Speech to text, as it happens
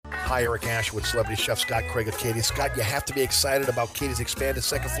Hi, Eric Asher with celebrity chef Scott Craig of Katie's. Scott, you have to be excited about Katie's expanded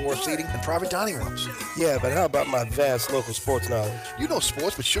second floor seating and private dining rooms. Yeah, but how about my vast local sports knowledge? You know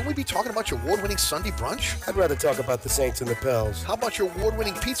sports, but shouldn't we be talking about your award-winning Sunday brunch? I'd rather talk about the Saints and the Pels. How about your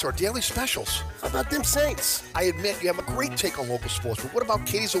award-winning pizza or daily specials? How about them Saints? I admit you have a great take on local sports, but what about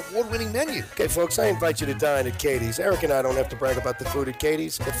Katie's award-winning menu? Okay, folks, I invite you to dine at Katie's. Eric and I don't have to brag about the food at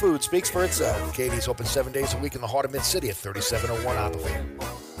Katie's. The food speaks for itself. Katie's open 7 days a week in the heart of Mid-City at 3701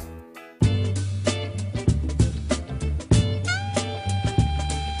 Opperville.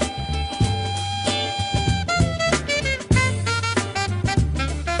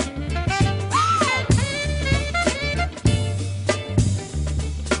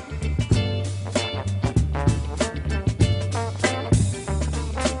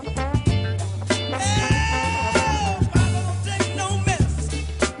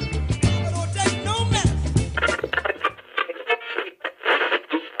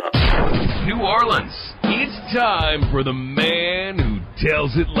 Time for the man who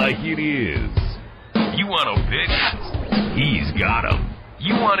tells it like it is. You want opinions? He's got them.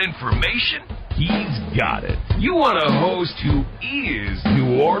 You want information? He's got it. You want a host who is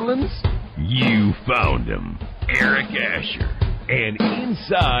New Orleans? You found him. Eric Asher and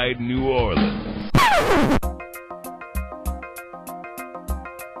Inside New Orleans.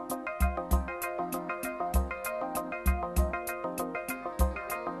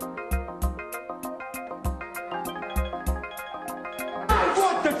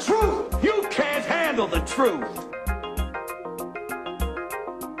 The truth.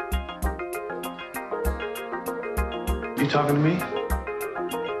 You talking to me?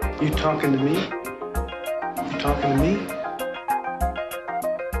 You talking to me? You talking to me?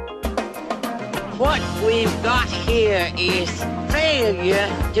 What we've got here is failure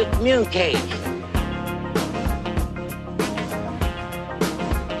to communicate.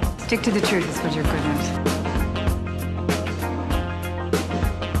 Stick to the truth is what you're good at.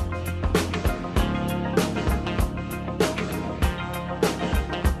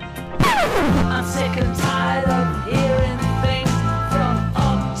 I'm sick and tired of hearing things from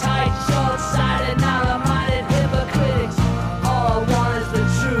uptight, short-sighted, narrow-minded hypocrites. All I want is the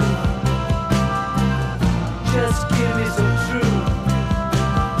truth. Just give me some truth.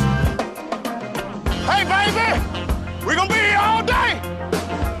 Hey, baby! We're gonna be here all day!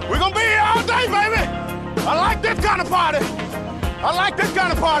 We're gonna be here all day, baby! I like this kind of party! I like this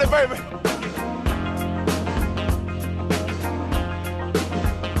kind of party, baby!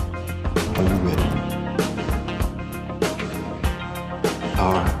 Are you ready?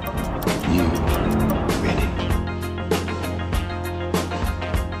 Are you ready?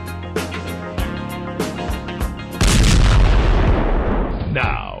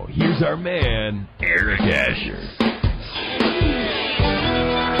 Now, here's our man, Eric Asher.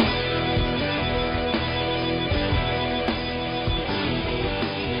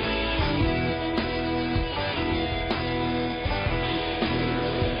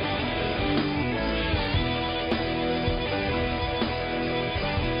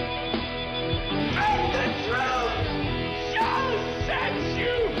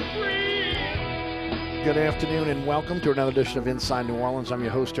 Good afternoon and welcome to another edition of Inside New Orleans. I'm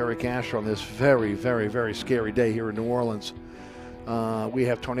your host, Eric Asher, on this very, very, very scary day here in New Orleans. We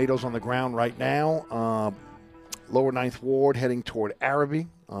have tornadoes on the ground right now. Lower Ninth Ward heading toward Arabi.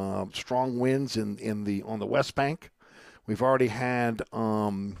 Strong winds on the West Bank. We've already had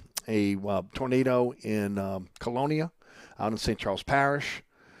a tornado in Colonia, out in St. Charles Parish.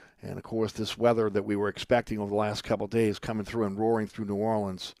 And, of course, this weather that we were expecting over the last couple of days coming through and roaring through New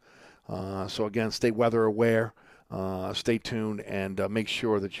Orleans. So, again, stay weather aware, stay tuned, and make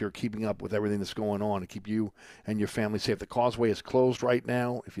sure that you're keeping up with everything that's going on to keep you and your family safe. The causeway is closed right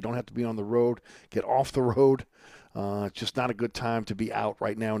now. If you don't have to be on the road, get off the road. It's just not a good time to be out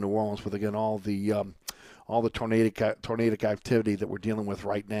right now in New Orleans with, again, all the tornadic activity that we're dealing with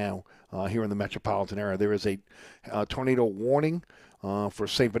right now here in the metropolitan area. There is a tornado warning for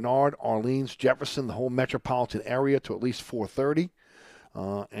St. Bernard, Orleans, Jefferson, the whole metropolitan area to at least 4:30.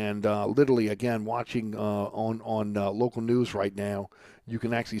 And literally, again, watching on local news right now, you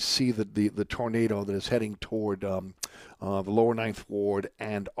can actually see the tornado that is heading toward the lower Ninth Ward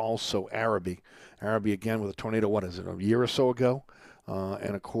and also Arabi. Arabi, again, with a tornado, what is it, a year or so ago?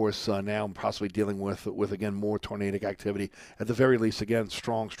 And, of course, now I'm possibly dealing with, again, more tornadic activity. At the very least, again,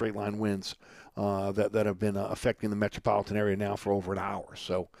 strong straight-line winds that have been affecting the metropolitan area now for over an hour.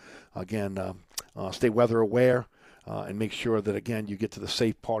 So, again, stay weather aware. And make sure that, again, you get to the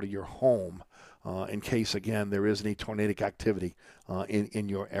safe part of your home in case, again, there is any tornadic activity in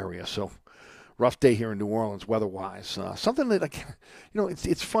your area. So rough day here in New Orleans weather-wise. Something that,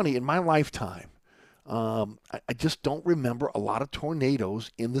 it's funny. In my lifetime, I just don't remember a lot of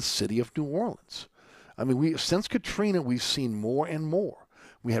tornadoes in the city of New Orleans. I mean, since Katrina, we've seen more and more.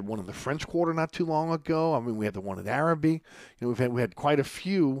 We had one in the French Quarter not too long ago. I mean, we had the one in Arabi. We had quite a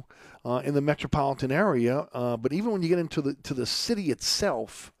few in the metropolitan area. But even when you get into the city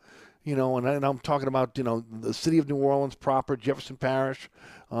itself, and I'm talking about the city of New Orleans proper, Jefferson Parish.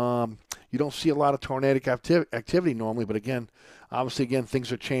 You don't see a lot of tornadic activity normally, but obviously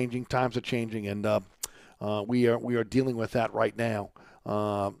things are changing, times are changing, and we are dealing with that right now.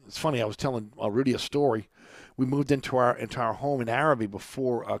 It's funny. I was telling Rudy a story. We moved into our home in Arabi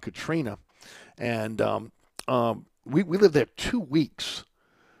before Katrina, and we lived there 2 weeks,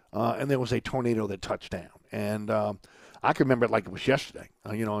 and there was a tornado that touched down, and I can remember it like it was yesterday.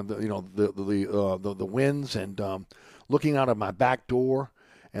 The winds and looking out of my back door,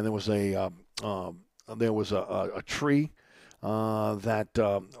 and there was a tree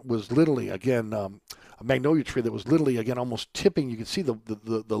that was literally a magnolia tree that was literally almost tipping. You could see the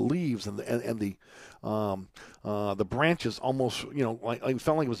leaves and the branches almost like it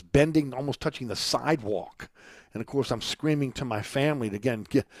felt like it was bending, almost touching the sidewalk. And of course I'm screaming to my family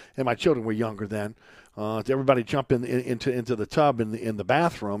to and my children were younger then. To everybody jump into the tub in the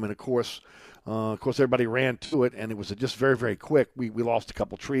bathroom, and of course everybody ran to it, and it was just very, very quick. We lost a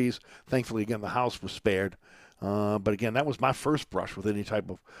couple trees. Thankfully, the house was spared. But again, that was my first brush with any type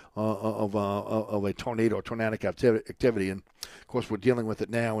of a tornado or tornadic activity, and of course we're dealing with it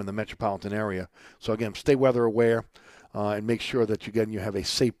now in the metropolitan area. So again, stay weather aware. And make sure that you have a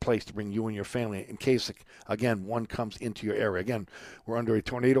safe place to bring you and your family in case, one comes into your area. Again, we're under a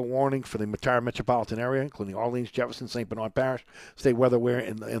tornado warning for the entire metropolitan area, including Orleans, Jefferson, St. Bernard Parish. Stay weather aware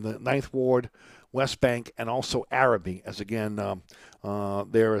in the 9th Ward, West Bank, and also Arabi, as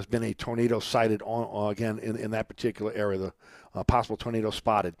there has been a tornado sighted in that particular area, the possible tornado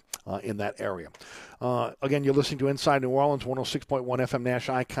spotted in that area. You're listening to Inside New Orleans, 106.1 FM Nash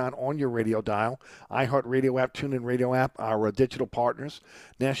Icon on your radio dial, iHeart Radio app, TuneIn Radio app, our digital partners,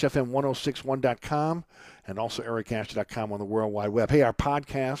 NashFM1061.com, and also ericasher.com on the World Wide Web. Hey, our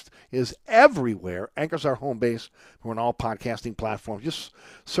podcast is everywhere. Anchor's our home base. We're on all podcasting platforms. Just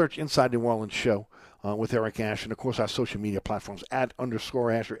search Inside New Orleans Show with Eric Asher, and of course our social media platforms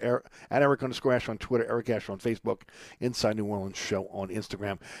 @_Asher, @Eric_Asher on Twitter, Eric Asher on Facebook, Inside New Orleans Show on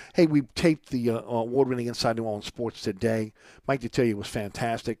Instagram. Hey, we taped the award-winning Inside New Orleans Sports today. Mike, to tell you, it was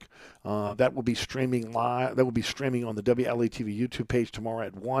fantastic. That will be streaming live. That will be streaming on the WLA TV YouTube page tomorrow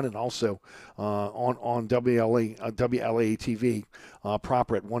at 1, and also on WLA TV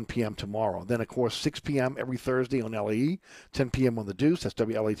proper at 1 p.m. tomorrow. Then, of course, 6 p.m. every Thursday on LAE, 10 p.m. on The Deuce. That's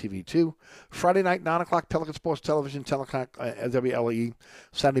WLA TV 2. Friday night, 9 o'clock, Pelican Sports Television, 10 o'clock at WLAE.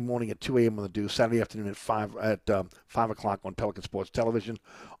 Saturday morning at 2 a.m. on The Deuce. Saturday afternoon at 5 o'clock on Pelican Sports Television.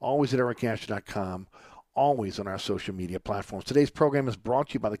 Always at ericasher.com. Always on our social media platforms. Today's program is brought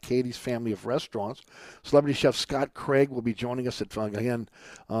to you by the Katie's family of restaurants. Celebrity chef Scott Craig will be joining us at a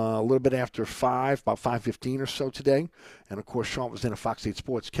little bit after 5, about 5:15 or so today. And of course, Sean was in Fox 8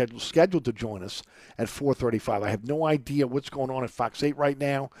 Sports scheduled to join us at 4:35. I have no idea what's going on at Fox 8 right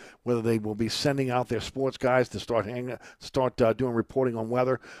now, whether they will be sending out their sports guys to start doing reporting on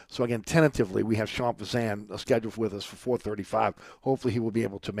weather. So again, tentatively, we have Sean Fazan scheduled with us for 4:35. Hopefully, he will be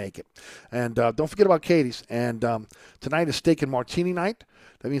able to make it. And don't forget about Katie. And tonight is steak and martini night.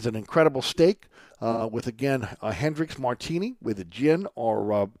 That means an incredible steak with, a Hendrick's martini with a gin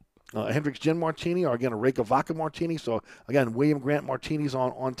or Hendrick's gin martini, or, a Reyka vodka martini. So, William Grant martinis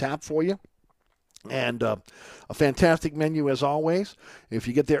on tap for you. And a fantastic menu as always. If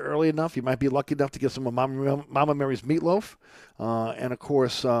you get there early enough, you might be lucky enough to get some of Mama Mary's meatloaf. And, of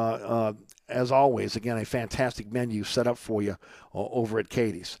course, as always, a fantastic menu set up for you over at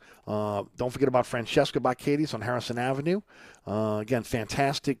Katie's. Don't forget about Francesca by Katie's on Harrison Avenue.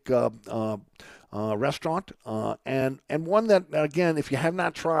 Fantastic restaurant. And one that, if you have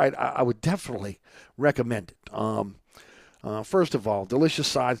not tried, I would definitely recommend it. First of all, delicious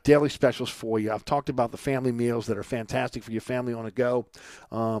sides, daily specials for you. I've talked about the family meals that are fantastic for your family on the go.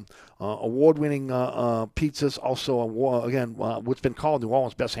 Award-winning pizzas. Also, what's been called New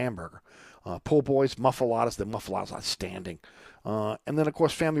Orleans' best hamburger. Po' boys, muffaladas. The muffaladas are outstanding. And then, of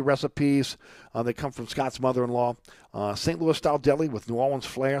course, family recipes. They come from Scott's mother-in-law. St. Louis-style deli with New Orleans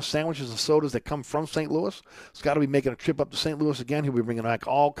flair. Sandwiches and sodas that come from St. Louis. Scott will be making a trip up to St. Louis again. He'll be bringing back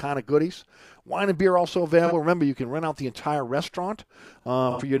all kind of goodies. Wine and beer also available. Remember, you can rent out the entire restaurant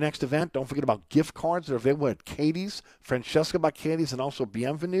for your next event. Don't forget about gift cards that are available at Katie's, Francesca by Katie's, and also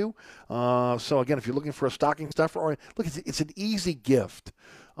Bienvenue. So, again, if you're looking for a stocking stuffer, or look, it's an easy gift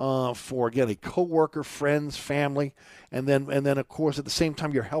for, again, a coworker, friends, family, and then of course at the same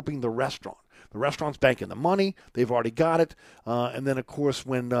time you're helping the restaurant. The restaurant's banking the money; they've already got it, and then of course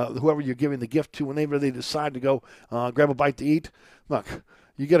when whoever you're giving the gift to, whenever they decide to go grab a bite to eat, look,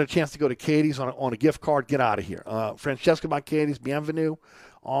 you get a chance to go to Katie's on a gift card. Get out of here. Francesca by Katie's, Bienvenue,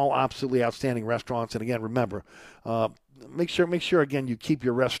 all absolutely outstanding restaurants. And again, remember, make sure again you keep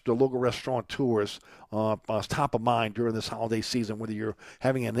your the local restaurateurs top of mind during this holiday season, whether you're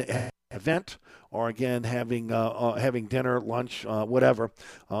having an event or again having dinner, lunch, whatever,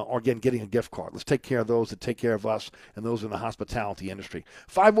 or again getting a gift card. Let's take care of those that take care of us and those in the hospitality industry.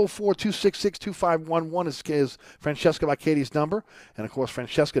 504-266-2511 is Francesca by Katie's number, and of course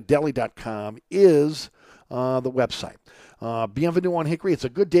francescadeli.com is the website. Bienvenue on Hickory. It's a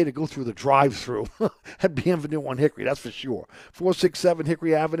good day to go through the drive-through at Bienvenue on Hickory, that's for sure. 467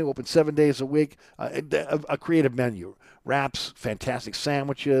 Hickory Avenue, open 7 days a week. A creative menu. Wraps, fantastic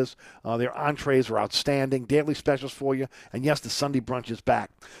sandwiches. Their entrees are outstanding. Daily specials for you. And yes, the Sunday brunch is back.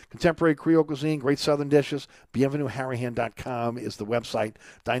 Contemporary Creole cuisine, great southern dishes. BienvenueHarrihan.com is the website.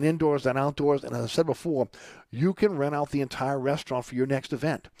 Dine indoors, dine outdoors. And as I said before, you can rent out the entire restaurant for your next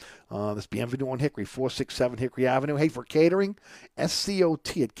event. This Bienvenue on Hickory, 467 Hickory Avenue. Hey, for catering,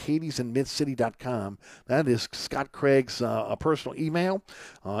 SCOT at katie'sandmidcity.com. That is Scott Craig's personal email.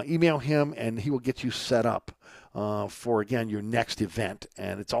 Email him, and he will get you set up for, again, your next event.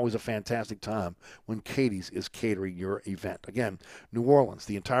 And it's always a fantastic time when Katie's is catering your event. Again, New Orleans,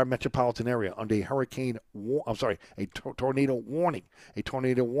 the entire metropolitan area under a tornado warning. A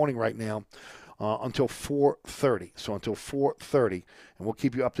tornado warning right now. Until 4:30. So until 4:30, and we'll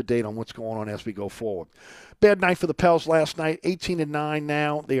keep you up to date on what's going on as we go forward. Bad night for the Pels last night, 18-9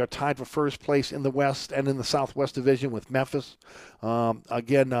 now. They are tied for first place in the West and in the Southwest Division with Memphis.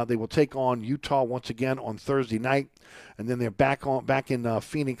 Again, they will take on Utah once again on Thursday night, and then they're back in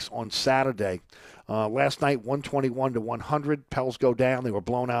Phoenix on Saturday. Last night, 121-100. Pels go down. They were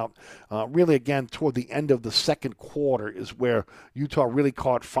blown out. Really, again, toward the end of the second quarter is where Utah really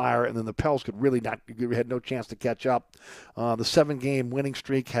caught fire, and then the Pels had no chance to catch up. The 7-game winning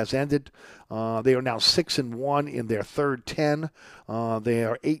streak has ended. They are now 6-1 in their third 10. They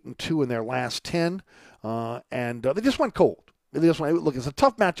are 8-2 in their last 10, and they just went cold. Look, it's a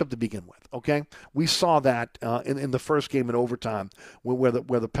tough matchup to begin with, okay? We saw that in the first game in overtime where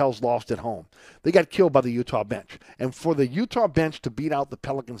the Pels lost at home. They got killed by the Utah bench. And for the Utah bench to beat out the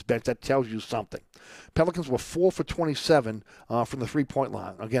Pelicans bench, that tells you something. Pelicans were 4 for 27 from the three-point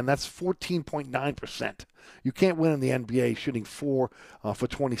line. Again, that's 14.9%. You can't win in the NBA shooting 4 for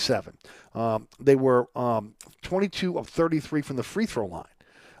 27. They were 22 of 33 from the free throw line,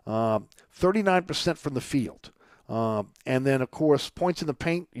 39% from the field. And then, of course, points in the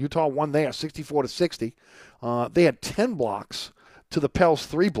paint, Utah won there, 64-60. They had 10 blocks to the Pels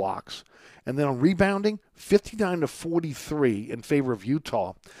 3 blocks. And then on rebounding, 59-43 in favor of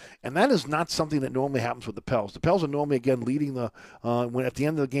Utah. And that is not something that normally happens with the Pels. The Pels are normally, again, leading when at the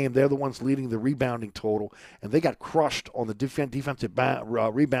end of the game, they're the ones leading the rebounding total. And they got crushed on the defensive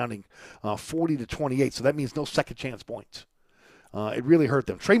rebounding 40-28. So that means no second chance points. It really hurt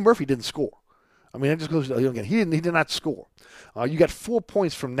them. Trey Murphy didn't score. I mean, it just goes again. He did not score. You got 4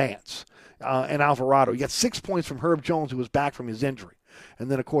 points from Nance and Alvarado. You got 6 points from Herb Jones, who was back from his injury.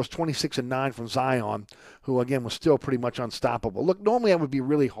 And then, of course, 26-9 from Zion, who, again, was still pretty much unstoppable. Look, normally that would be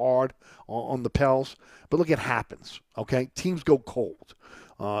really hard on the Pels, but look, it happens, okay? Teams go cold.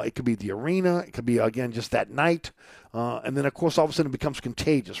 It could be the arena. It could be, again, just that night. And then, of course, all of a sudden it becomes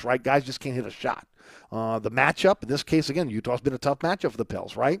contagious, right? Guys just can't hit a shot. The matchup, in this case, again, Utah's been a tough matchup for the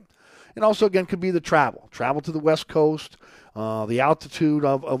Pels, right? And also, again, could be the travel to the West Coast, the altitude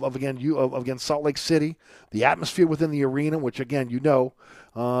of Salt Lake City, the atmosphere within the arena, which again, the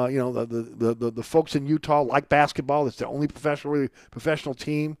folks in Utah like basketball. It's their only professional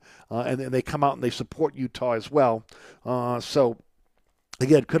team, and then they come out and they support Utah as well. So.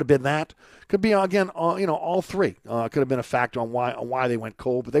 Again, could have been that. Could be, again, all three. Could have been a factor on why they went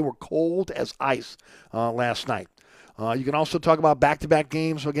cold, but they were cold as ice last night. You can also talk about back-to-back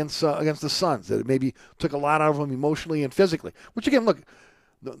games against the Suns that maybe took a lot out of them emotionally and physically. Which, again, look,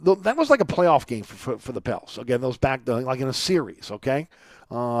 that was like a playoff game for the Pels. Again, those back like in a series, okay?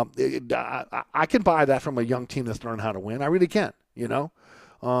 I can buy that from a young team that's learned how to win. I really can,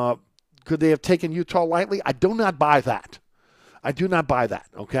 Could they have taken Utah lightly? I do not buy that. I do not buy that,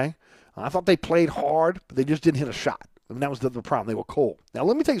 okay? I thought they played hard, but they just didn't hit a shot. I mean, that was the problem. They were cold. Now,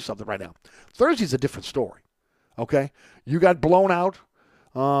 let me tell you something right now. Thursday's a different story, okay? You got blown out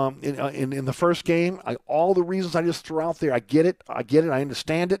in the first game. All the reasons I just threw out there, I get it. I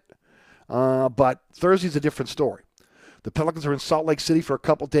understand it. But Thursday's a different story. The Pelicans are in Salt Lake City for a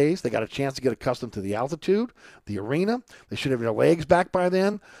couple days. They got a chance to get accustomed to the altitude, the arena. They should have their legs back by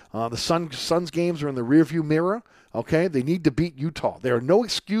then. The Suns games are in the rearview mirror. Okay, they need to beat Utah. There are no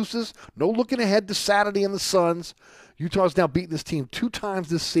excuses, no looking ahead to Saturday and the Suns. Utah's now beaten this team 2 times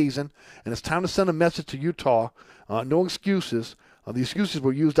this season, and it's time to send a message to Utah. No excuses. The excuses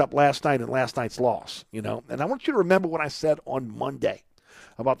were used up last night in last night's loss, And I want you to remember what I said on Monday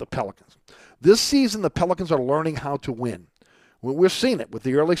about the Pelicans. This season, the Pelicans are learning how to win. We're seeing it with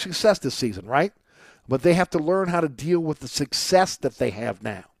the early success this season, right? But they have to learn how to deal with the success that they have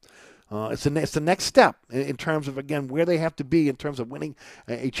now. It's the next step in terms of, again, where they have to be in terms of winning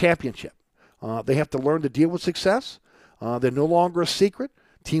a championship. They have to learn to deal with success. They're no longer a secret.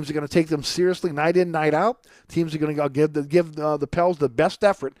 Teams are going to take them seriously night in, night out. Teams are going to give the Pels the best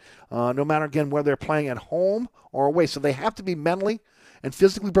effort, no matter, again, whether they're playing at home or away. So they have to be mentally and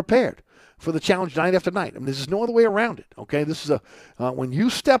physically prepared for the challenge night after night. I mean, there's no other way around it, okay? This is when you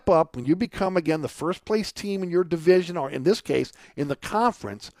step up, when you become, again, the first-place team in your division, or in this case, in the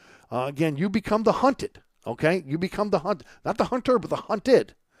conference, again, you become the hunted, okay? You become the hunted. Not the hunter, but the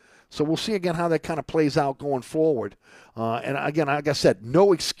hunted. So we'll see, again, how that kind of plays out going forward. And, again, like I said,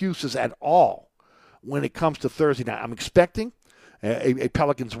 no excuses at all when it comes to Thursday night. I'm expecting a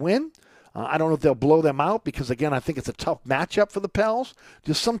Pelicans win. I don't know if they'll blow them out because, again, I think it's a tough matchup for the Pels.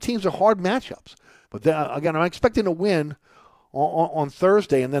 Just some teams are hard matchups. But, again, I'm expecting a win on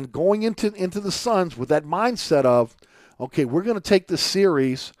Thursday, and then going into the Suns with that mindset of, okay, we're going to take this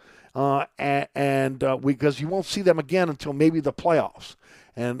series because you won't see them again until maybe the playoffs.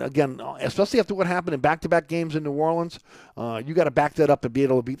 And, again, especially after what happened in back-to-back games in New Orleans, you got to back that up and be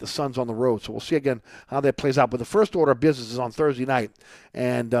able to beat the Suns on the road. So we'll see, again, how that plays out. But the first order of business is on Thursday night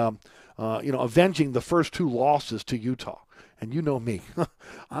and, avenging the first 2 losses to Utah. And you know me,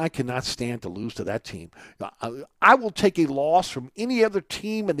 I cannot stand to lose to that team. I will take a loss from any other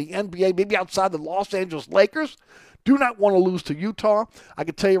team in the NBA, maybe outside the Los Angeles Lakers. Do not want to lose to Utah. I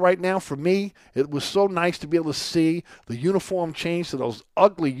can tell you right now, for me, it was so nice to be able to see the uniform change to those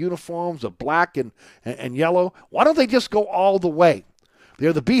ugly uniforms of black and yellow. Why don't they just go all the way?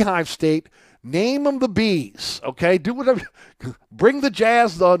 They're the Beehive State. Name them the Bees, okay? Do whatever. Bring the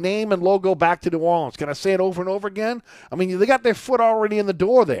Jazz, the name and logo back to New Orleans. Can I say it over and over again? I mean, they got their foot already in the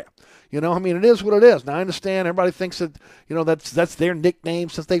door there. I mean, it is what it is. Now, I understand everybody thinks that, that's their nickname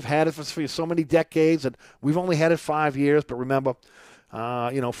since they've had it for so many decades, and we've only had it 5 years. But remember,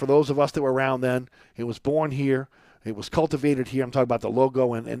 for those of us that were around then, it was born here. It was cultivated here. I'm talking about the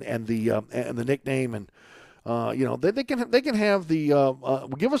logo and the nickname. And, they can have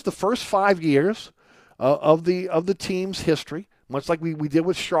give us the first 5 years of the team's history, much like we did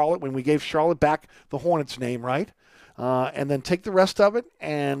with Charlotte when we gave Charlotte back the Hornets name, right? And then take the rest of it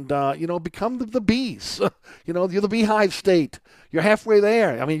and, become the Bees. You're the Beehive State. You're halfway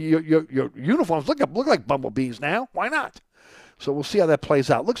there. I mean, your uniforms look like bumblebees now. Why not? So we'll see how that plays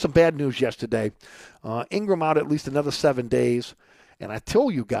out. Look, some bad news yesterday. Ingram out at least another 7 days. And I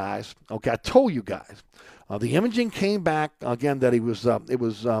told you guys, the imaging came back, again, that it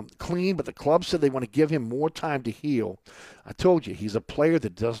was clean, but the club said they want to give him more time to heal. I told you, he's a player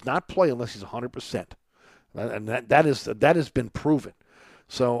that does not play unless he's 100%. And that has been proven.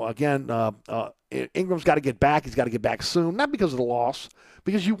 So, again, Ingram's got to get back. He's got to get back soon, not because of the loss,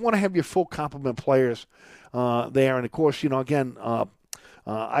 because you want to have your full complement of players there. And, of course, again,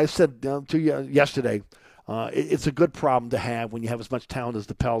 I said to you yesterday, it's a good problem to have when you have as much talent as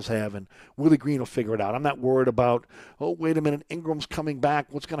the Pels have, and Willie Green will figure it out. I'm not worried about, wait a minute, Ingram's coming back.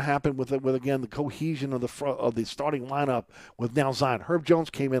 What's going to happen with again, the cohesion of the starting lineup with now Zion? Herb Jones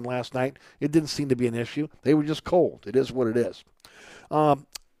came in last night. It didn't seem to be an issue. They were just cold. It is what it is.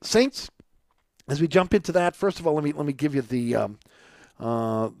 Saints, as we jump into that, first of all, let me give you the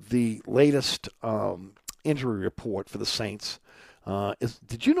latest injury report for the Saints.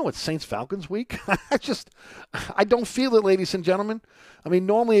 Did you know it's Saints-Falcons week? I don't feel it, ladies and gentlemen. I mean,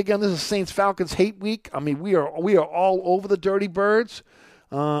 normally, again, this is Saints-Falcons hate week. I mean, we are all over the Dirty Birds.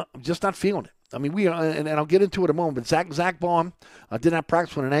 I'm just not feeling it. I mean, we are, and I'll get into it in a moment. But Zach Baum did not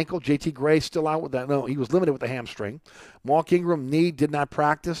practice with an ankle. J.T. Gray still out with that. No, he was limited with the hamstring. Mark Ingram, knee, did not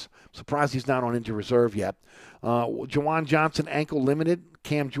practice. Surprised he's not on injury reserve yet. Juwan Johnson, ankle limited.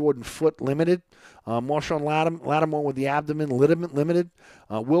 Cam Jordan, foot limited. Marshawn Lattimore with the abdomen limited.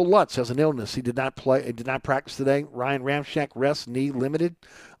 Will Lutz has an illness. He did not play. He did not practice today. Ryan Ramczyk, rest, knee limited.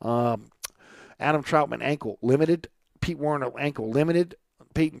 Adam Troutman, ankle limited. Pete Werner, ankle limited.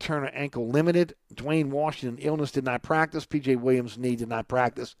 Peyton Turner, ankle limited. Dwayne Washington, illness, did not practice. P.J. Williams, knee, did not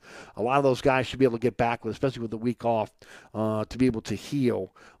practice. A lot of those guys should be able to get back, especially with the week off, to be able to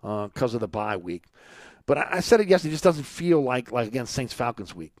heal because of the bye week. But I said it yesterday. It just doesn't feel like against Saints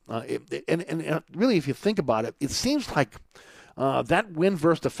Falcons week. And really, if you think about it, it seems like that win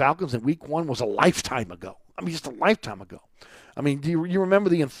versus the Falcons in week 1 was a lifetime ago. I mean, just a lifetime ago. I mean, do you remember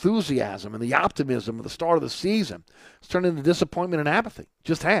the enthusiasm and the optimism at the start of the season? It's turned into disappointment and apathy.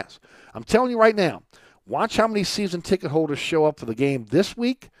 Just has. I'm telling you right now, watch how many season ticket holders show up for the game this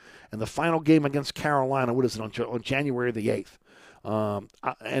week and the final game against Carolina. What is it, on January the 8th?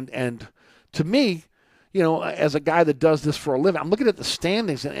 And to me, as a guy that does this for a living, I'm looking at the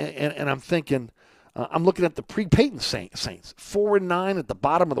standings and I'm thinking, I'm looking at the pre-Peyton Saints, 4-9 at the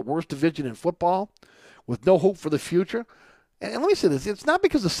bottom of the worst division in football with no hope for the future. And let me say this, it's not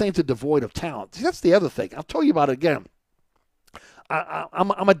because the Saints are devoid of talent. See, that's the other thing. I'll tell you about it again.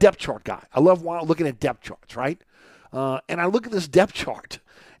 I'm a depth chart guy. I love looking at depth charts, right? And I look at this depth chart,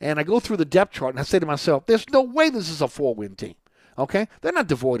 and I go through the depth chart, and I say to myself, there's no way this is a 4-win team, okay? They're not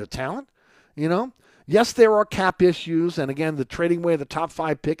devoid of talent, Yes, there are cap issues, and again, the trading away of the top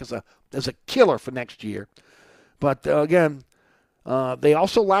 5 pick is a killer for next year. But again, they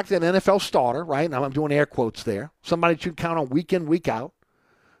also lack an NFL starter, right? Now I'm doing air quotes there. Somebody should count on week in, week out.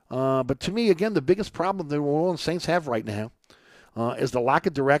 But to me, again, the biggest problem the New Orleans Saints have right now is the lack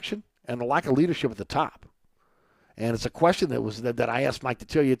of direction and the lack of leadership at the top. And it's a question that I asked Mike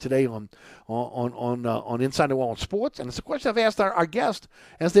Detillier today on Inside New Orleans Sports, and it's a question I've asked our guests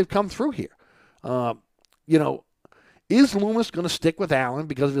as they've come through here. Is Loomis going to stick with Allen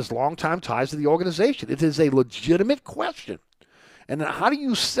because of his longtime ties to the organization? It is a legitimate question. And how do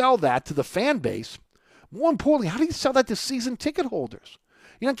you sell that to the fan base? More importantly, how do you sell that to season ticket holders?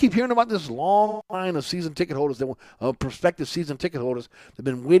 I keep hearing about this long line of season ticket holders, prospective season ticket holders that have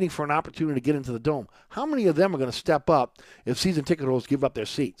been waiting for an opportunity to get into the Dome. How many of them are going to step up if season ticket holders give up their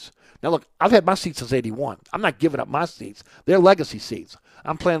seats? Now, look, I've had my seats since '81. I'm not giving up my seats. They're legacy seats.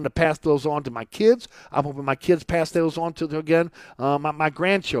 I'm planning to pass those on to my kids. I'm hoping my kids pass those on to, again, my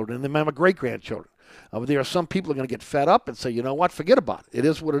grandchildren and then my great-grandchildren. But there are some people who are going to get fed up and say, you know what, forget about it. It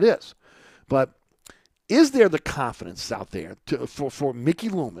is what it is. But is there the confidence out there for Mickey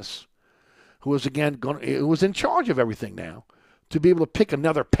Loomis, who is, again, who is in charge of everything now, to be able to pick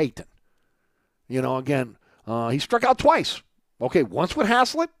another Peyton? Again, he struck out twice. Okay, once with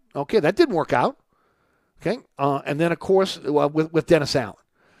Haslett. Okay, that didn't work out. Okay, and then, of course, with Dennis Allen.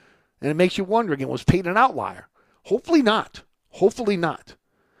 And it makes you wonder, again, was Peyton an outlier? Hopefully not. Hopefully not.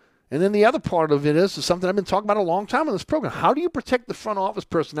 And then the other part of it is something I've been talking about a long time on this program. How do you protect the front office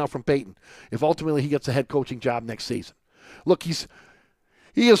personnel from Peyton if ultimately he gets a head coaching job next season? Look, he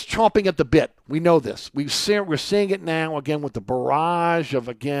is chomping at the bit. We know this. We're seeing it now, again, with the barrage of,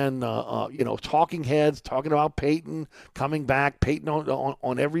 again, talking heads, talking about Peyton coming back. Peyton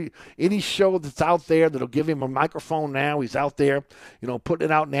on any show that's out there that'll give him a microphone now. He's out there, putting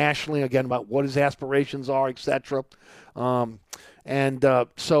it out nationally, again, about what his aspirations are, etc.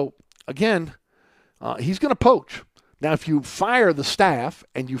 So, again, he's going to poach. Now, if you fire the staff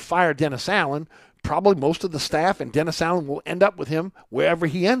and you fire Dennis Allen, probably most of the staff and Dennis Allen will end up with him wherever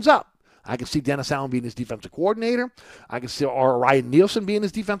he ends up. I can see Dennis Allen being his defensive coordinator. I can see Ryan Nielsen being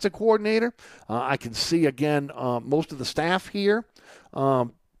his defensive coordinator. I can see, again, most of the staff here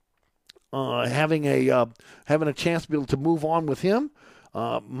having a chance to be able to move on with him.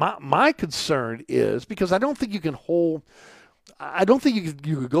 My concern is because I don't think you can hold – I don't think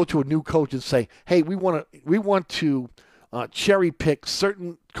you could go to a new coach and say, hey, we want to cherry pick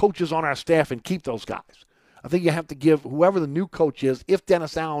certain coaches on our staff and keep those guys. I think you have to give whoever the new coach is, if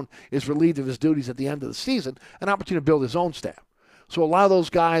Dennis Allen is relieved of his duties at the end of the season, an opportunity to build his own staff. So a lot of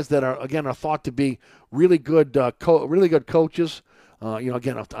those guys that are thought to be really good coaches.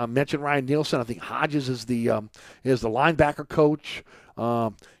 Again, I mentioned Ryan Nielsen. I think Hodges is the linebacker coach.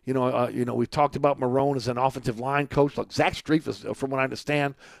 We've talked about Marone as an offensive line coach. Look, Zach Strief is, from what I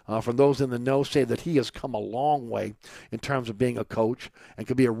understand, from those in the know, say that he has come a long way in terms of being a coach and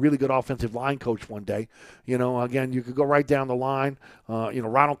could be a really good offensive line coach one day. Again, you could go right down the line.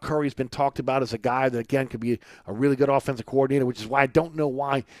 Ronald Curry's been talked about as a guy that, again, could be a really good offensive coordinator, which is why I don't know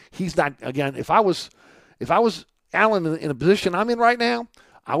why he's not, again, if I was Allen in a position I'm in right now,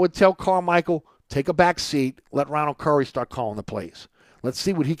 I would tell Carmichael, take a back seat, let Ronald Curry start calling the plays. Let's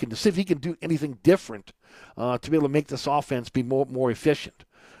see what he can do. See if he can do anything different to be able to make this offense be more efficient.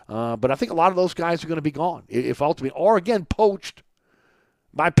 But I think a lot of those guys are going to be gone, if ultimately, or again, poached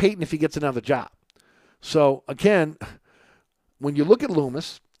by Peyton if he gets another job. So, again, when you look at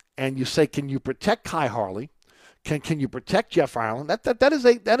Loomis and you say, can you protect Kai Harley? Can you protect Jeff Ireland?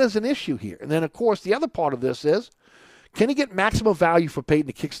 That is an issue here. And then, of course, the other part of this is, can he get maximum value for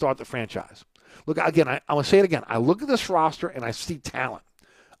Peyton to kickstart the franchise? Look, again, I want to say it again. I look at this roster and I see talent.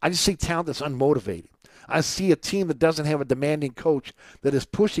 I just see talent that's unmotivated. I see a team that doesn't have a demanding coach that is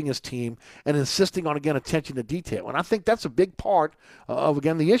pushing his team and insisting on, again, attention to detail. And I think that's a big part of,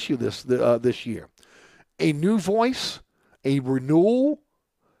 again, the issue this year. A new voice, a renewal,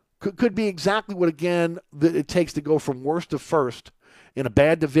 could be exactly what, again, it takes to go from worst to first in a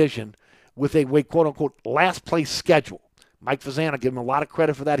bad division with a, quote-unquote, last-place schedule. Mike Fazan, I give him a lot of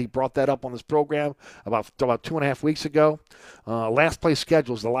credit for that. He brought that up on this program about 2.5 weeks ago. Last-place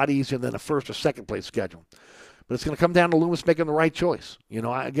schedule is a lot easier than a first- or second-place schedule. But it's going to come down to Loomis making the right choice. You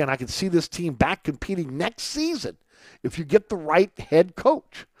know, I can see this team back competing next season if you get the right head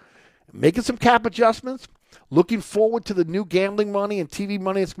coach. Making some cap adjustments, looking forward to the new gambling money and TV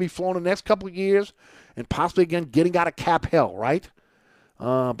money that's going to be flowing in the next couple of years, and possibly, again, getting out of cap hell, right? But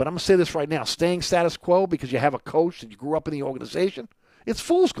I'm going to say this right now. Staying status quo because you have a coach that you grew up in the organization, it's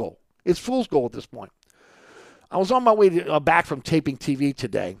fool's gold. It's fool's gold at this point. I was on my way back from taping TV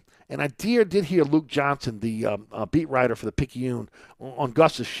today, and I did hear Luke Johnson, the beat writer for the Picayune, on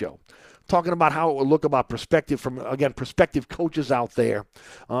Gus's show, talking about how it would look about perspective from, again, prospective coaches out there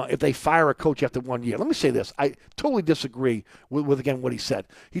if they fire a coach after 1 year. Let me say this. I totally disagree with again, what he said.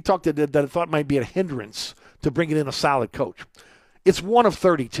 He talked that it thought might be a hindrance to bringing in a solid coach. It's 1 of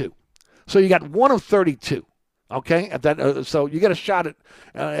 32. So you got 1 of 32, okay? At that, so you get a shot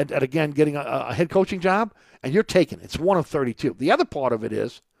at again, getting a head coaching job, and you're taking it. It's 1 of 32. The other part of it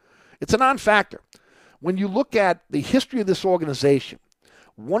is it's a non-factor. When you look at the history of this organization,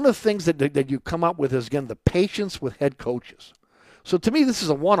 one of the things that you come up with is, again, the patience with head coaches. So to me, this is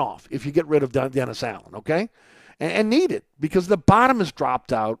a one-off if you get rid of Dennis Allen, okay? And need it because the bottom has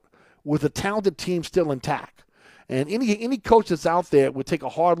dropped out with a talented team still intact. And any coach that's out there would take a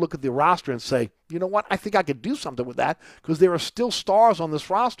hard look at the roster and say, you know what, I think I could do something with that because there are still stars on this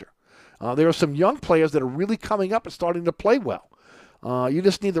roster. There are some young players that are really coming up and starting to play well. You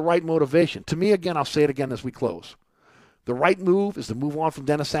just need the right motivation. To me, again, I'll say it again as we close. The right move is to move on from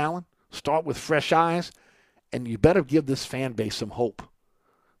Dennis Allen, start with fresh eyes, and you better give this fan base some hope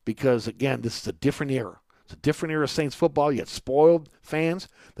because, again, this is a different era. It's a different era of Saints football. You get spoiled fans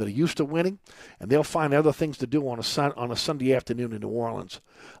that are used to winning, and they'll find other things to do on a Sunday afternoon in New Orleans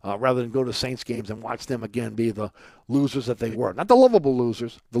rather than go to Saints games and watch them again be the losers that they were. Not the lovable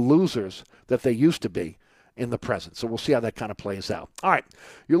losers, the losers that they used to be in the present. So we'll see how that kind of plays out. All right,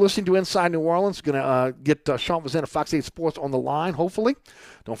 you're listening to Inside New Orleans. Going to get Sean Fazan of Fox 8 Sports on the line, hopefully.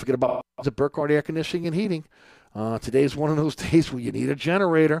 Don't forget about the Burkhardt Air Conditioning and Heating. Today's one of those days where you need a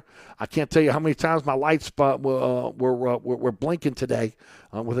generator. I can't tell you how many times my lights were blinking today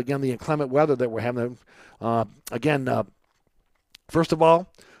with, again, the inclement weather that we're having. First of all,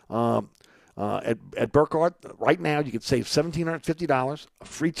 at Burkhardt, right now you can save $1,750, a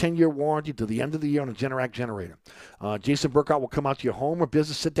free 10-year warranty to the end of the year on a Generac generator. Jason Burkhardt will come out to your home or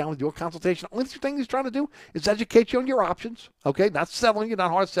business, sit down with your consultation. The only thing he's trying to do is educate you on your options, okay? Not selling you, not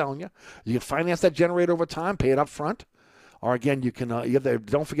hard selling you. You can finance that generator over time, pay it up front. Or, again, you can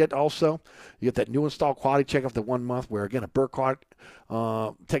don't forget also, you get that new install quality check after 1 month where, again, a Burkhardt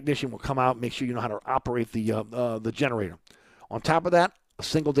technician will come out and make sure you know how to operate the generator. On top of that, a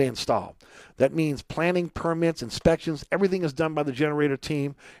single-day install. That means planning, permits, inspections, everything is done by the generator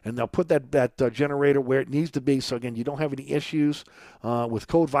team, and they'll put that generator where it needs to be so, again, you don't have any issues with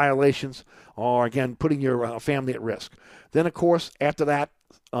code violations or, again, putting your family at risk. Then, of course, after that,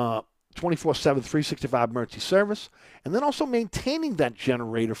 24/7, 365 emergency service, and then also maintaining that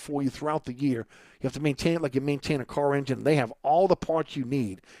generator for you throughout the year. You have to maintain it like you maintain a car engine. They have all the parts you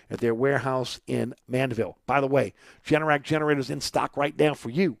need at their warehouse in Mandeville. By the way, Generac generators in stock right now for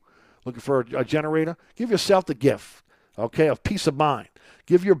you. Looking for a generator? Give yourself the gift, okay, of peace of mind.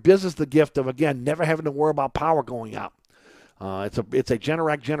 Give your business the gift of, again, never having to worry about power going out. It's a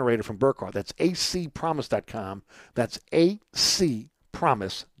Generac generator from Burkhardt. That's acpromise.com. That's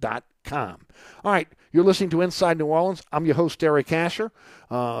acpromise.com. All right, you're listening to Inside New Orleans. I'm your host, Eric Asher.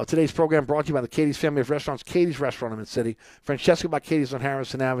 Today's program brought to you by the Katie's family of restaurants. Katie's Restaurant in the city. Francesca by Katie's on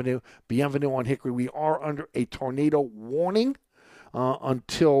Harrison Avenue. Bienvenue on Hickory. We are under a tornado warning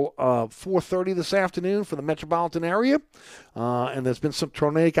until 4:30 this afternoon for the metropolitan area. And there's been some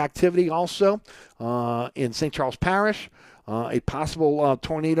tornadic activity also in St. Charles Parish. A possible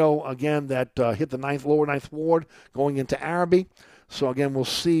tornado, again, that hit the lower 9th Ward going into Araby. So, again, we'll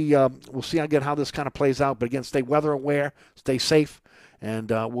see again how this kind of plays out. But, again, stay weather aware, stay safe, and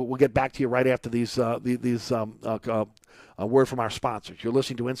we'll get back to you right after these word from our sponsors. You're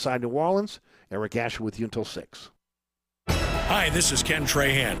listening to Inside New Orleans. Eric Asher with you until 6. Hi, this is Ken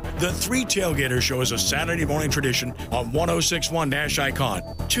Trahan. The Three Tailgaters Show is a Saturday morning tradition on 106.1 Nash Icon.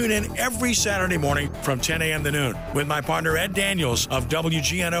 Tune in every Saturday morning from 10 a.m. to noon with my partner Ed Daniels of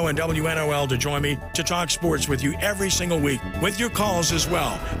WGNO and WNOL to join me to talk sports with you every single week with your calls as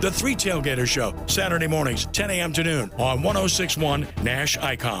well. The Three Tailgaters Show, Saturday mornings, 10 a.m. to noon on 106.1 Nash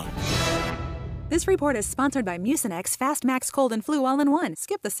Icon. This report is sponsored by Mucinex Fast Max Cold and Flu All-in-One.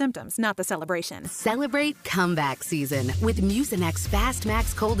 Skip the symptoms, not the celebration. Celebrate comeback season with Mucinex Fast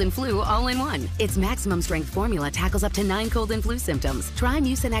Max Cold and Flu All-in-One. Its maximum strength formula tackles up to 9 cold and flu symptoms. Try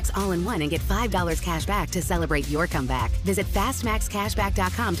Mucinex All-in-One and get $5 cash back to celebrate your comeback. Visit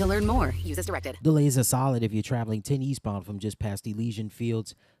fastmaxcashback.com to learn more. Use as directed. Delays are solid if you're traveling 10 eastbound from just past Elysian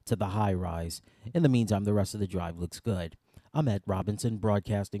Fields to the high rise. In the meantime, the rest of the drive looks good. I'm Ed Robinson,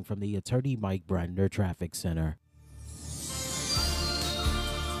 broadcasting from the Attorney Mike Brandner Traffic Center.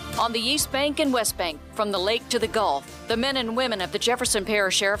 On the East Bank and West Bank, from the lake to the Gulf, the men and women of the Jefferson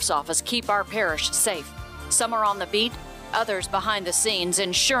Parish Sheriff's Office keep our parish safe. Some are on the beat, others behind the scenes,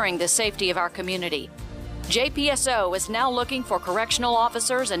 ensuring the safety of our community. JPSO is now looking for correctional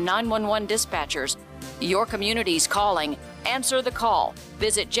officers and 911 dispatchers. Your community's calling. Answer the call.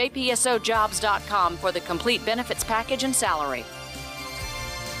 Visit jpsojobs.com for the complete benefits package and salary.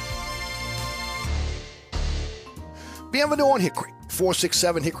 Bienvenue on Hickory,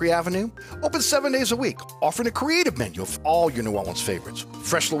 467 Hickory Avenue. Open 7 days a week, offering a creative menu of all your New Orleans favorites.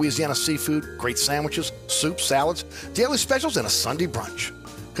 Fresh Louisiana seafood, great sandwiches, soups, salads, daily specials, and a Sunday brunch.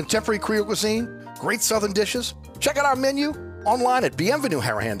 Contemporary Creole cuisine, great southern dishes. Check out our menu online at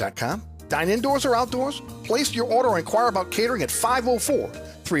bienvenueharahan.com. Dine indoors or outdoors. Place your order or inquire about catering at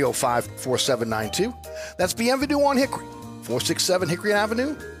 504-305-4792. That's Bienvenue on Hickory, 467 Hickory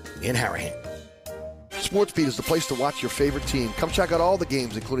Avenue in Harahan. SportsBeat is the place to watch your favorite team. Come check out all the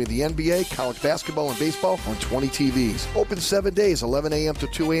games, including the NBA, college basketball, and baseball on 20 TVs. Open 7 days, 11 a.m. to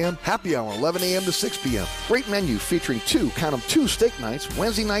 2 a.m. Happy hour, 11 a.m. to 6 p.m. Great menu featuring two steak nights.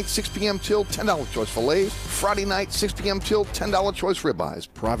 Wednesday night, 6 p.m. till $10 choice fillets. Friday night, 6 p.m. till $10 choice ribeyes.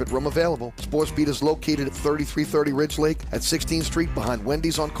 Private room available. SportsBeat is located at 3330 Ridge Lake at 16th Street behind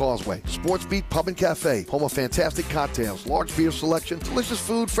Wendy's on Causeway. SportsBeat Pub and Cafe, home of fantastic cocktails, large beer selection, delicious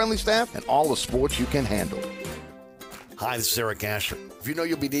food, friendly staff, and all the sports you can handle. Hi, this is Eric Asher. If you know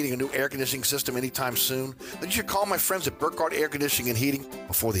you'll be needing a new air conditioning system anytime soon, then you should call my friends at Burkhardt Air Conditioning and Heating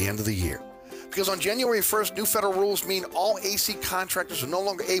before the end of the year. Because on January 1st, new federal rules mean all AC contractors are no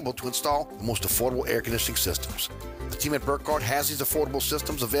longer able to install the most affordable air conditioning systems. The team at Burkhardt has these affordable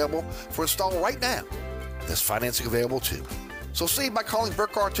systems available for install right now. There's financing available too. So save by calling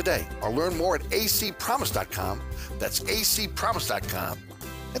Burkhardt today or learn more at acpromise.com. That's acpromise.com.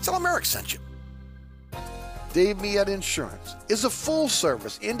 And tell them Eric sent you. Dave Miette Insurance is a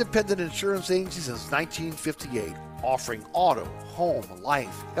full-service independent insurance agency since 1958, offering auto, home,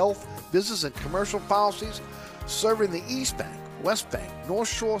 life, health, business, and commercial policies, serving the East Bank, West Bank, North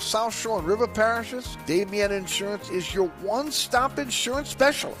Shore, South Shore, and River parishes. Dave Miette Insurance is your one-stop insurance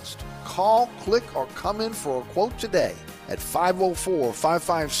specialist. Call, click, or come in for a quote today at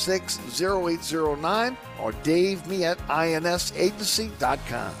 504-556-0809 or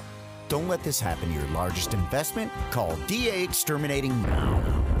DaveMietteINSAgency.com. Don't let this happen to your largest investment. Call DA Exterminating now.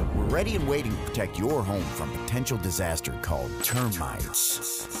 We're ready and waiting to protect your home from potential disaster called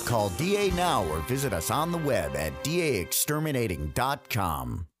termites. Call DA now or visit us on the web at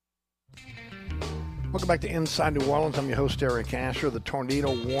daexterminating.com. Welcome back to Inside New Orleans. I'm your host, Eric Asher. The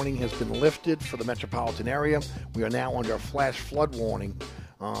tornado warning has been lifted for the metropolitan area. We are now under a flash flood warning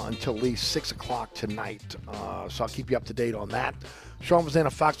until at least 6 o'clock tonight. So I'll keep you up to date on that. Sean was in a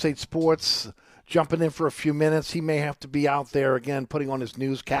Fox 8 Sports, jumping in for a few minutes. He may have to be out there again, putting on his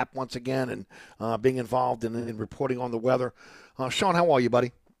news cap once again and being involved in reporting on the weather. Sean, how are you,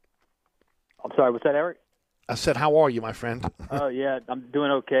 buddy? I'm sorry, what's that, Eric? I said, how are you, my friend? Oh, yeah, I'm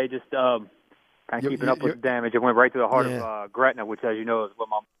doing okay. Just kind of keeping up with the damage. It went right to the heart of Gretna, which, as you know, is where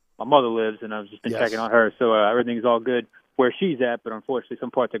my mother lives, and I've just been checking on her. So everything's all good where she's at, but unfortunately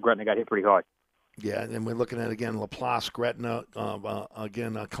some parts of Gretna got hit pretty hard. Yeah, and we're looking at, again, LaPlace, Gretna,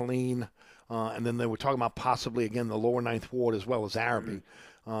 Killeen, and then they were talking about possibly, again, the lower Ninth Ward as well as Arabi.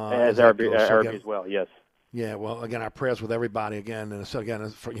 Arabi as well, yes. Yeah, well, again, our prayers with everybody again. And so, again,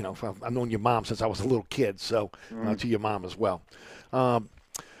 for, I've known your mom since I was a little kid, so to your mom as well. So,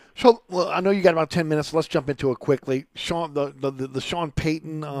 well, I know you got about 10 minutes. Let's jump into it quickly. Sean, the Sean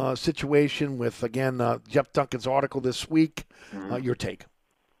Payton situation with, again, Jeff Duncan's article this week. Your take.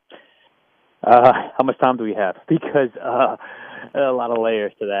 How much time do we have? Because a lot of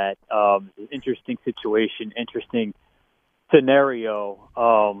layers to that. Interesting situation, interesting scenario.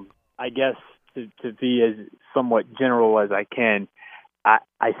 I guess to be as somewhat general as I can,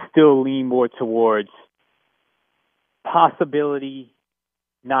 I still lean more towards possibility,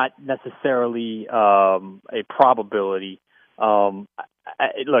 not necessarily a probability.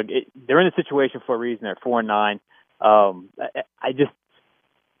 Look, they're in a situation for a reason. They're 4-9. I just,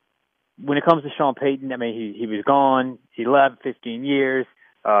 when it comes to Sean Payton, I mean, he was gone. He left 15 years.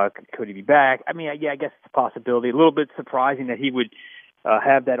 Could he be back? I mean, yeah, I guess it's a possibility. A little bit surprising that he would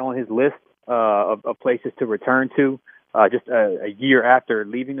have that on his list of places to return to just a year after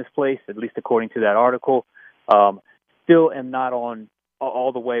leaving this place, at least according to that article. Still am not on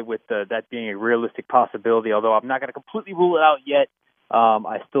all the way with that being a realistic possibility, although I'm not going to completely rule it out yet.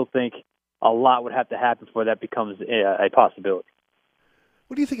 I still think a lot would have to happen before that becomes a possibility.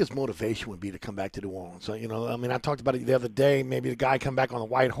 What do you think his motivation would be to come back to New Orleans? So, I mean, I talked about it the other day. Maybe the guy come back on a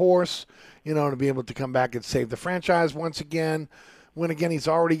white horse, to be able to come back and save the franchise once again. When, again, he's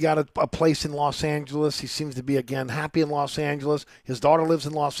already got a place in Los Angeles. He seems to be, again, happy in Los Angeles. His daughter lives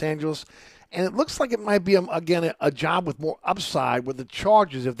in Los Angeles. And it looks like it might be, again, a job with more upside with the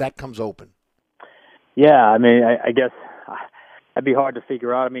Chargers if that comes open. Yeah, I mean, I guess that'd be hard to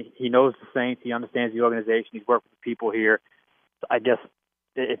figure out. I mean, he knows the Saints. He understands the organization. He's worked with the people here. I guess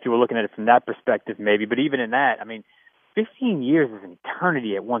if you were looking at it from that perspective, maybe. But even in that, I mean, 15 years is an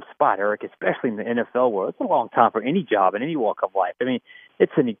eternity at one spot, Eric, especially in the NFL world. It's a long time for any job in any walk of life. I mean,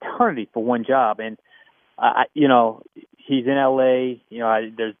 it's an eternity for one job. And, he's in L.A.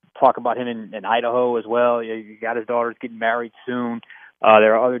 There's talk about him in Idaho as well. You got his daughter's getting married soon.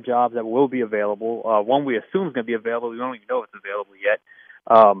 There are other jobs that will be available. One we assume is going to be available. We don't even know it's available yet.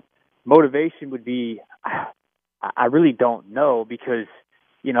 Motivation would be, I really don't know because,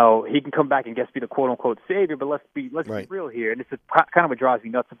 he can come back and just be the quote-unquote savior, but let's be real here. And this is kind of what drives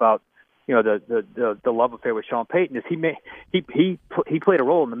me nuts about, the love affair with Sean Payton is he played a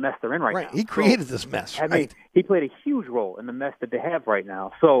role in the mess they're in right now. He created this mess. I mean, he played a huge role in the mess that they have right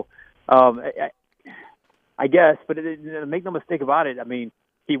now. So, I guess, but make no mistake about it. I mean,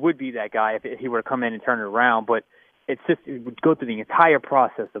 he would be that guy if he were to come in and turn it around. But it would go through the entire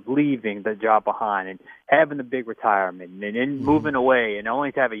process of leaving the job behind and having the big retirement and then moving away and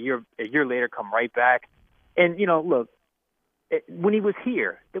only to have a year later come right back. And look. When he was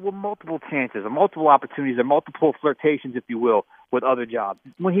here, there were multiple chances or multiple opportunities or multiple flirtations, if you will, with other jobs.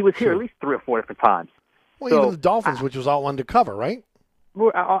 When he was here, at least 3 or 4 different times. Well, even the Dolphins, which was all undercover, right?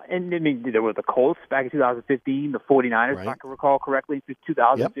 And I mean, there were the Colts back in 2015, the 49ers, if I can recall correctly, in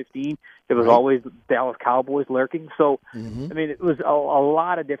 2015. Yep. There was always the Dallas Cowboys lurking. So, I mean, it was a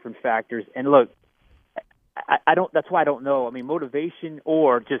lot of different factors. And look, I don't. That's why I don't know. I mean, motivation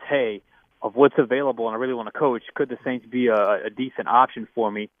or just, hey, of what's available and I really want to coach, could the Saints be a decent option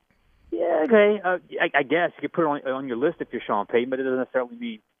for me? Yeah, okay. I guess you could put it on your list if you're Sean Payton, but it doesn't necessarily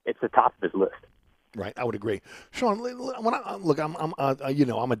mean it's the top of his list. Right, I would agree. Sean, when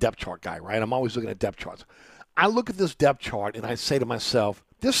I'm a depth chart guy, right? I'm always looking at depth charts. I look at this depth chart and I say to myself,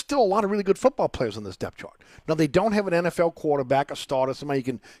 there's still a lot of really good football players on this depth chart. Now, they don't have an NFL quarterback, a starter, somebody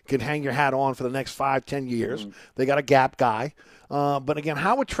you can hang your hat on for the next 5-10 years. They got a gap guy. But, again,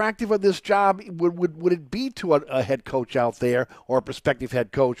 how attractive of this job would it be to a head coach out there or a prospective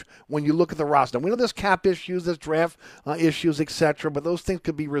head coach when you look at the roster? We know there's cap issues, there's draft issues, et cetera, but those things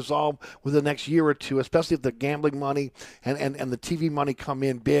could be resolved within the next year or two, especially if the gambling money and the TV money come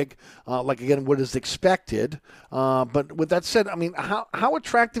in big, again, what is expected. But with that said, I mean, how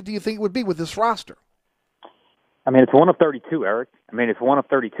attractive do you think it would be with this roster? I mean, it's 1 of 32, Eric. I mean, it's 1 of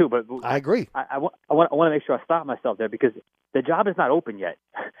 32. But I agree. I want to make sure I stop myself there because the job is not open yet.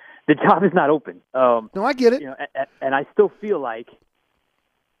 The job is not open. No, I get it. And I still feel like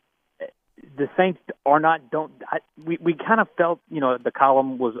the Saints are not. We kind of felt the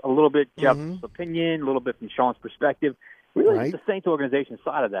column was a little bit Jeff's opinion, a little bit from Sean's perspective. Really, the Saints organization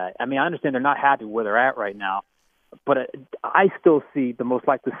side of that. I mean, I understand they're not happy where they're at right now, but I still see the most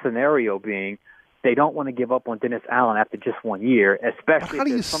likely scenario being they don't want to give up on Dennis Allen after just 1 year, especially. But how do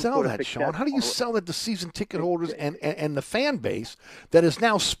you sell that, Sean? How do you sell that to season ticket holders and the fan base that is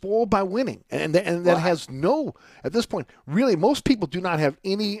now spoiled by winning and that has no, at this point, really, most people do not have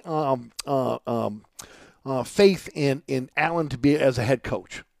any faith in Allen to be as a head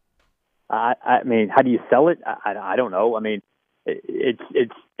coach. I mean, how do you sell it? I don't know. I mean,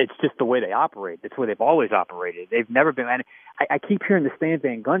 it's just the way they operate. It's the way they've always operated. They've never been. And I keep hearing the Stan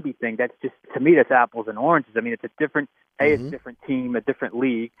Van Gundy thing. That's just, to me, that's apples and oranges. I mean, it's a different it's a different team, a different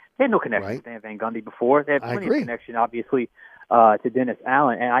league. They had no connection to Stan Van Gundy before. They have plenty of connection, obviously, to Dennis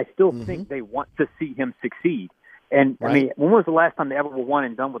Allen. And I still think they want to see him succeed. And, I mean, when was the last time they ever were one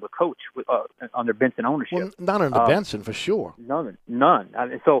and done with a coach under Benson ownership? Well, not under Benson, for sure. None. I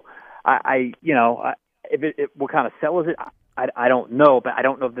mean, so what kind of sell is it? I don't know, but I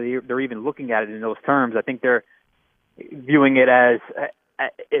don't know if they're even looking at it in those terms. I think they're viewing it as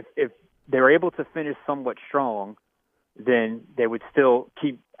if they're able to finish somewhat strong, then they would still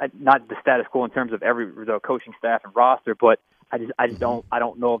keep not the status quo in terms of the coaching staff and roster, but I just don't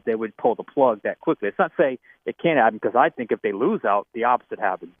know if they would pull the plug that quickly. It's not to say it can't happen, because I think if they lose out, the opposite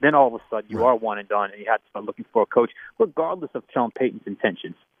happens. Then all of a sudden you are one and done, and you have to start looking for a coach, regardless of Sean Payton's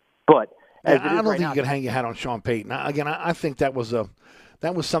intentions. But I don't think you can hang your hat on Sean Payton. Again, I think that was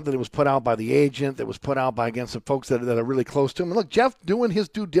something that was put out by the agent, that was put out by, again, some folks that are really close to him. And look, Jeff doing his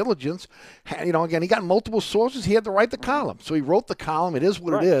due diligence, again, he got multiple sources. He had to write the column. So he wrote the column. It is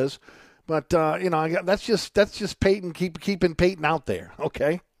what it is. But, that's just Payton, keeping Payton out there,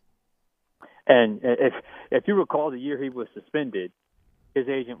 okay? And if you recall the year he was suspended, his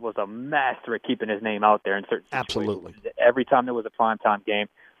agent was a master at keeping his name out there in certain situations. Absolutely. Every time there was a primetime game.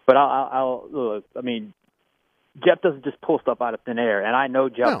 But Jeff doesn't just pull stuff out of thin air. And I know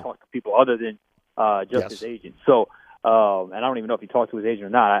Jeff talks to people other than his agent. So, and I don't even know if he talked to his agent or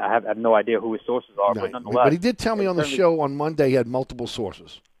not. I have no idea who his sources are. Right. But nonetheless. But he did tell me on the show on Monday he had multiple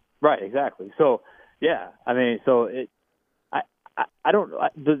sources. Right, exactly. So, yeah, I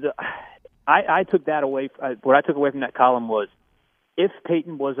took that away. What I took away from that column was, if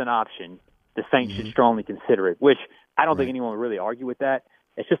Payton was an option, the Saints should strongly consider it, which I don't think anyone would really argue with that.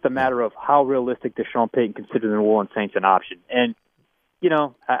 It's just a matter of how realistic does Sean Payton consider the New Orleans Saints an option. And,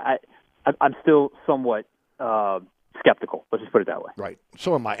 I'm still somewhat skeptical. Let's just put it that way. Right.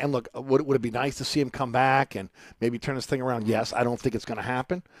 So am I. And look, would it be nice to see him come back and maybe turn this thing around? Yes. I don't think it's going to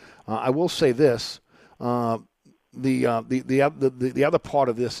happen. I will say this: the other part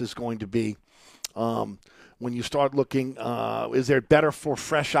of this is going to be when you start looking, is there better for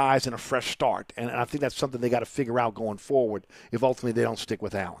fresh eyes and a fresh start? And I think that's something they got to figure out going forward if ultimately they don't stick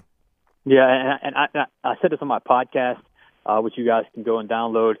with Allen. Yeah, and I said this on my podcast, which you guys can go and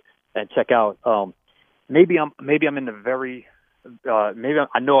download and check out. Maybe I'm in the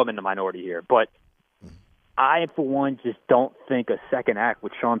I know I'm in the minority here, but I, for one, just don't think a second act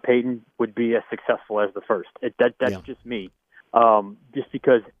with Sean Payton would be as successful as the first. That's just me. Just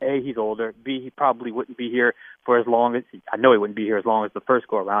because A, he's older, B, he probably wouldn't be here for as long as I know he wouldn't be here as long as the first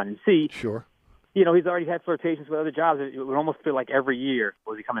go around, and C, sure, he's already had flirtations with other jobs. It would almost feel like every year,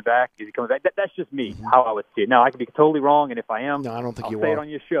 was he coming back? Is he coming back? That's just me, how I would see it. Now, I could be totally wrong, and if I am, no, I don't think I'll you say are. it on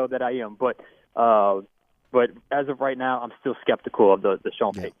your show that I am. But as of right now, I'm still skeptical of the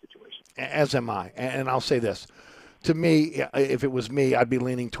Sean Payton situation. As am I. And I'll say this. To me, if it was me, I'd be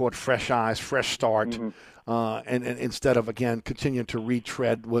leaning toward fresh eyes, fresh start, and instead of, again, continuing to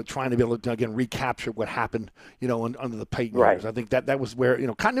retread, trying to be able to, again, recapture what happened, under the Payton years. I think that was where,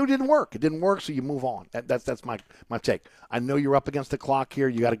 continuity didn't work. It didn't work, so you move on. That's my take. I know you're up against the clock here.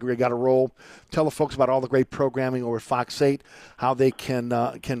 You got to roll. Tell the folks about all the great programming over at Fox 8, how they can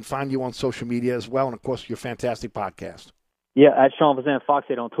find you on social media as well, and, of course, your fantastic podcast. Yeah, at Sean Fazan, Fox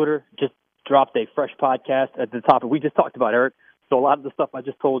 8 on Twitter. Just dropped a fresh podcast at the topic we just talked about, Eric. So a lot of the stuff I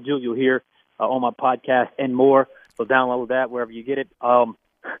just told you'll hear on my podcast and more. So download that wherever you get it.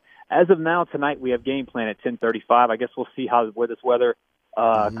 As of now, tonight we have game plan at 10:35. I guess we'll see where this weather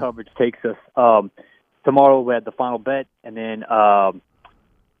coverage takes us. Tomorrow we had the final bet, and then no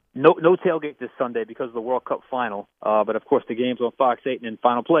tailgate this Sunday because of the World Cup final. But of course the game's on Fox 8, and then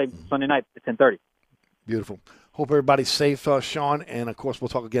final play Sunday night at 10:30. Beautiful. Hope everybody's safe, Sean, and of course we'll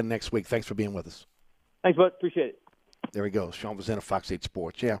talk again next week. Thanks for being with us. Thanks, bud. Appreciate it. There he goes, Sean Fazan of Fox 8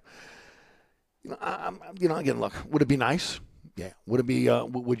 Sports. Yeah. Again, look, would it be nice? Yeah. Would it be?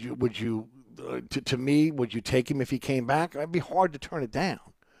 Would you? To me, would you take him if he came back? It'd be hard to turn it down.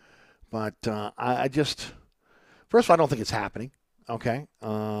 But I just, first of all, I don't think it's happening. Okay.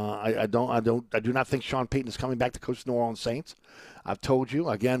 I do not think Sean Payton is coming back to coach the New Orleans Saints. I've told you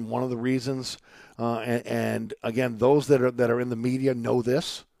again. One of the reasons, and again, those that are in the media know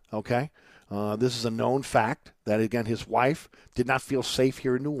this. Okay. This is a known fact that, again, his wife did not feel safe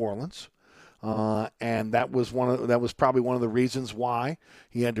here in New Orleans. And that was probably one of the reasons why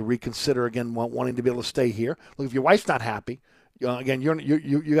he had to reconsider again, wanting to be able to stay here. Look, if your wife's not happy, again,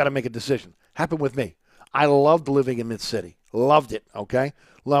 you got to make a decision. Happened with me. I loved living in Mid-City. Loved it, okay?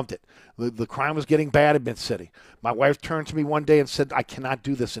 Loved it. The crime was getting bad in Mid-City. My wife turned to me one day and said, I cannot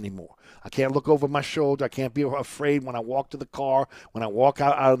do this anymore. I can't look over my shoulder. I can't be afraid when I walk to the car, when I walk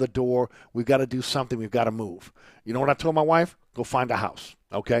out of the door. We've got to do something. We've got to move. You know what I told my wife? Go find a house,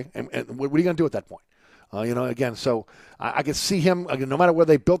 okay? And what are you going to do at that point? Again, so I could see him, again, no matter where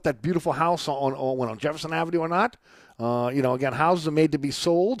they built that beautiful house on Jefferson Avenue or not. Again, houses are made to be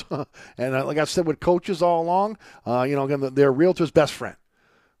sold. And like I said with coaches all along, again, they're a realtor's best friend.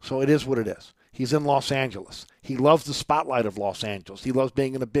 So it is what it is. He's in Los Angeles. He loves the spotlight of Los Angeles. He loves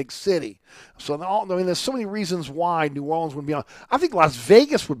being in a big city. So, there's so many reasons why New Orleans would be on. I think Las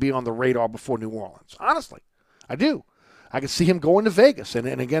Vegas would be on the radar before New Orleans. Honestly, I do. I could see him going to Vegas and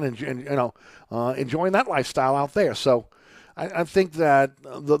again, enjoying that lifestyle out there. So, I think that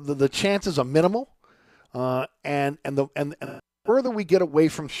the chances are minimal. And the further we get away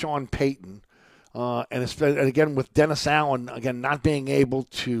from Sean Payton, and again with Dennis Allen not being able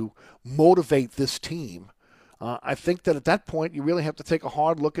to motivate this team, I think that at that point you really have to take a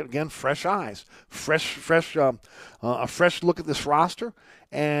hard look at fresh eyes, a fresh look at this roster,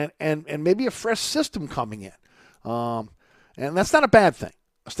 and maybe a fresh system coming in, and that's not a bad thing.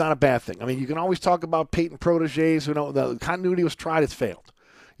 It's not a bad thing. I mean, you can always talk about Peyton proteges. The continuity was tried; it's failed.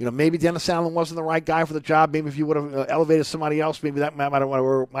 Maybe Dennis Allen wasn't the right guy for the job. Maybe if you would have elevated somebody else, maybe that might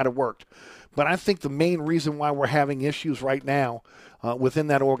have worked. But I think the main reason why we're having issues right now within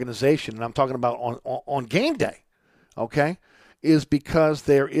that organization, and I'm talking about on game day, okay, is because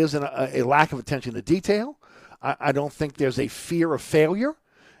there is a lack of attention to detail. I don't think there's a fear of failure.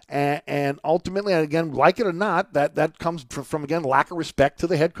 And ultimately, again, like it or not, that comes from, again, lack of respect to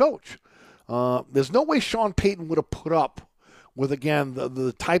the head coach. There's no way Sean Payton would have put up with, again,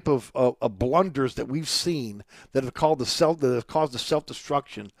 the type of blunders that we've seen that have caused the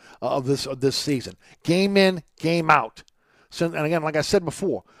self-destruction of this season. Game in, game out. So, and again, like I said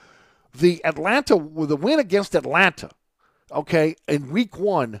before, the win against Atlanta, okay, in week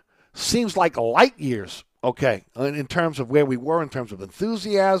 1 seems like light years, okay, in terms of where we were, in terms of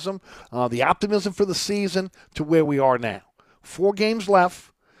enthusiasm, the optimism for the season to where we are now. 4 games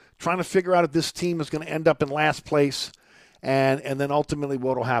left, trying to figure out if this team is going to end up in last place, and then ultimately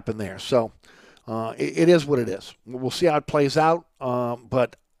what will happen there. So it is what it is. We'll see how it plays out.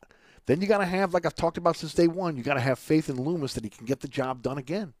 But then you got to have, like I've talked about since day one, you got to have faith in Loomis that he can get the job done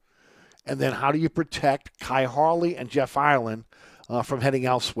again. And then how do you protect Kai Harley and Jeff Ireland from heading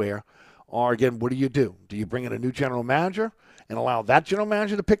elsewhere? Or, again, what do? Do you bring in a new general manager and allow that general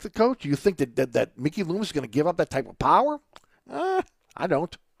manager to pick the coach? Do you think that Mickey Loomis is going to give up that type of power? I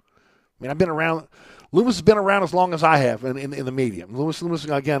don't. I mean, I've been around. Loomis has been around as long as I have in the media. Loomis was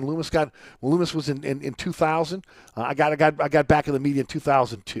in 2000. I got back in the media in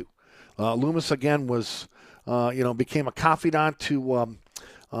 2002. Loomis again was, became a confidant to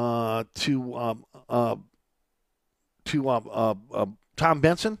Tom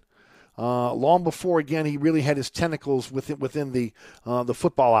Benson. Long before, again, he really had his tentacles within the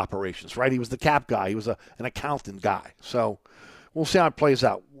football operations, right? He was the cap guy. He was an accountant guy. So we'll see how it plays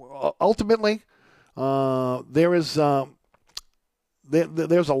out. Ultimately, there's a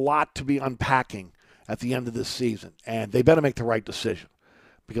lot to be unpacking at the end of this season, and they better make the right decision.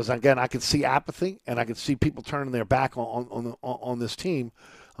 Because, again, I can see apathy, and I can see people turning their back on this team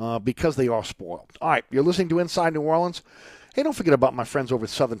because they are spoiled. All right, you're listening to Inside New Orleans. Hey, don't forget about my friends over at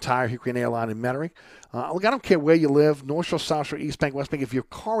Southern Tire, Hickory and Airline in Metairie. Look, I don't care where you live, North Shore, South Shore, East Bank, West Bank. If your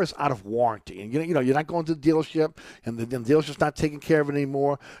car is out of warranty and you're not going to the dealership and the dealership's not taking care of it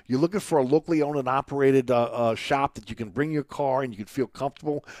anymore, you're looking for a locally owned and operated shop that you can bring your car and you can feel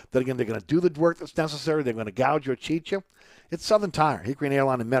comfortable that, again, they're going to do the work that's necessary. They're going to gouge you or cheat you. It's Southern Tire, Hickory and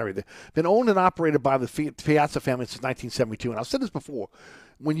Airline in Metairie. They've been owned and operated by the Piazza family since 1972. And I've said this before.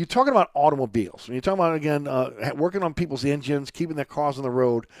 When you're talking about automobiles, when you're talking about, again, working on people's engines, keeping their cars on the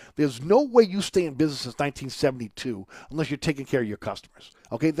road, there's no way you stay in business since 1972 unless you're taking care of your customers.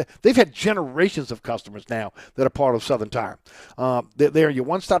 Okay, they've had generations of customers now that are part of Southern Tire. They're your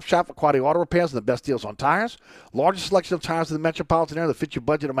one-stop shop for quality auto repairs and the best deals on tires. Largest selection of tires in the metropolitan area that fit your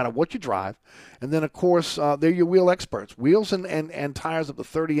budget no matter what you drive. And then, of course, they're your wheel experts. Wheels and tires up to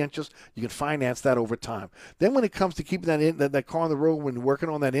 30 inches. You can finance that over time. Then when it comes to keeping that car on the road when you're working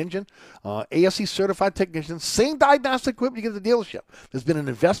on that engine, ASE certified technicians, same diagnostic equipment you get at the dealership. There's been an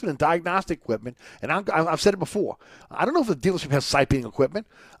investment in diagnostic equipment, and I've said it before. I don't know if the dealership has sight-beating equipment.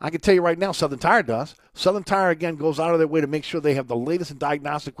 I can tell you right now, Southern Tire does. Southern Tire, again, goes out of their way to make sure they have the latest in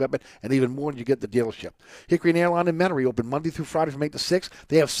diagnostic equipment and even more than you get at the dealership. Hickory and Airline in Metairie, open Monday through Friday from 8 to 6.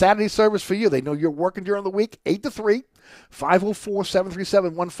 They have Saturday service for you. They know you're working during the week, 8 to 3.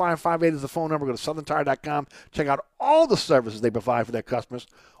 504-737-1558 is the phone number. Go to southerntire.com. Check out all the services they provide for their customers.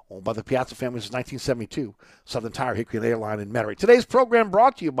 Owned by the Piazza family since 1972. Southern Tire, Hickory and Airline in Metairie. Today's program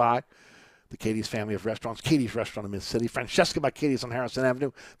brought to you by the Katie's family of restaurants. Katie's Restaurant in Mid-City. Francesca by Katie's on Harrison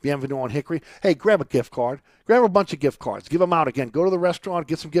Avenue. Bienvenue on Hickory. Hey, grab a gift card. Grab a bunch of gift cards. Give them out again. Go to the restaurant,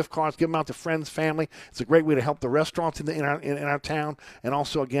 get some gift cards, give them out to friends, family. It's a great way to help the restaurants in our town, and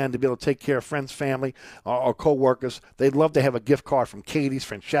also, again, to be able to take care of friends, family, or co-workers. They'd love to have a gift card from Katie's,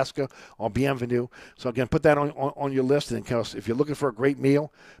 Francesca, or Bienvenue. So, again, put that on your list. And if you're looking for a great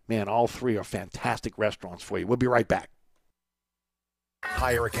meal, man, all three are fantastic restaurants for you. We'll be right back.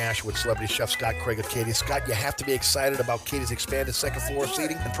 Hi, Eric Ashwood, celebrity chef Scott Craig of Katie's. Scott, you have to be excited about Katie's expanded second floor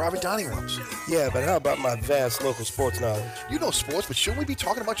seating and private dining rooms. Yeah, but how about my vast local sports knowledge? You know sports, but shouldn't we be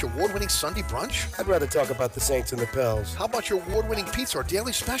talking about your award-winning Sunday brunch? I'd rather talk about the Saints and the Pels. How about your award-winning pizza or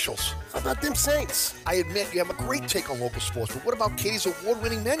daily specials? How about them Saints? I admit you have a great take on local sports, but what about Katie's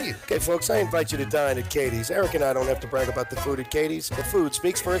award-winning menu? Okay, folks, I invite you to dine at Katie's. Eric and I don't have to brag about the food at Katie's. The food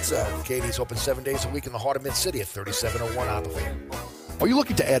speaks for itself. Katie's open 7 days a week in the heart of Mid-City at 3701 Opperville. Are you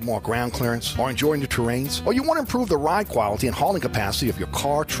looking to add more ground clearance or enjoying the terrains? Or you want to improve the ride quality and hauling capacity of your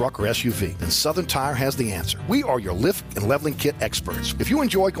car, truck, or SUV? Then Southern Tire has the answer. We are your lift and leveling kit experts. If you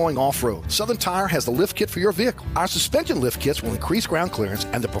enjoy going off-road, Southern Tire has the lift kit for your vehicle. Our suspension lift kits will increase ground clearance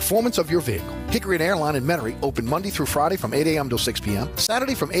and the performance of your vehicle. Hickory and Airline in Metairie open Monday through Friday from 8 a.m. till 6 p.m.,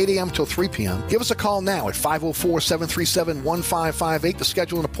 Saturday from 8 a.m. till 3 p.m. Give us a call now at 504-737-1558 to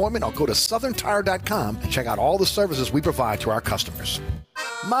schedule an appointment, or go to southerntire.com and check out all the services we provide to our customers.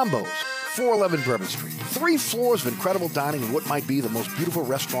 Mambo's, 411 Bourbon Street. 3 floors of incredible dining in what might be the most beautiful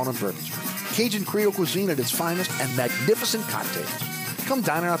restaurant on Bourbon Street. Cajun Creole cuisine at its finest and magnificent cocktails. Come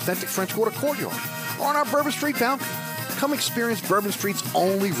dine in our authentic French Quarter courtyard or on our Bourbon Street balcony. Come experience Bourbon Street's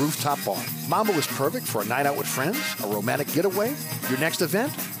only rooftop bar. Mambo is perfect for a night out with friends, a romantic getaway, your next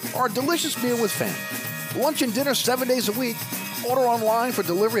event, or a delicious meal with family. Lunch and dinner 7 days a week. Order online for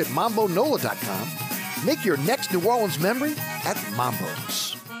delivery at mambonola.com. Make your next New Orleans memory at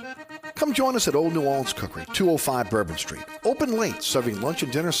Mambo's. Come join us at Old New Orleans Cookery, 205 Bourbon Street. Open late, serving lunch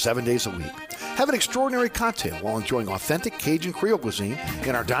and dinner 7 days a week. Have an extraordinary cocktail while enjoying authentic Cajun Creole cuisine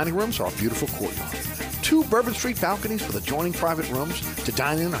in our dining rooms or our beautiful courtyard. 2 Bourbon Street balconies with adjoining private rooms to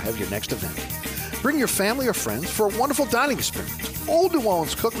dine in or have your next event. Bring your family or friends for a wonderful dining experience. Old New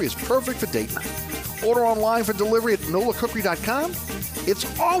Orleans Cookery is perfect for date night. Order online for delivery at nolacookery.com.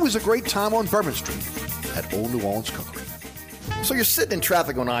 It's always a great time on Bourbon Street at Old New Orleans Cookery. So you're sitting in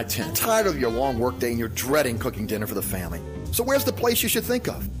traffic on I-10, tired of your long workday, and you're dreading cooking dinner for the family. So where's the place you should think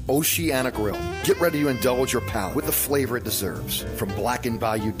of? Oceana Grill. Get ready to indulge your palate with the flavor it deserves. From blackened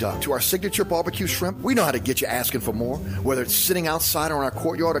Bayou duck to our signature barbecue shrimp, we know how to get you asking for more. Whether it's sitting outside or in our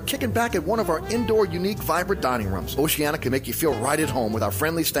courtyard or kicking back at one of our indoor, unique, vibrant dining rooms, Oceana can make you feel right at home with our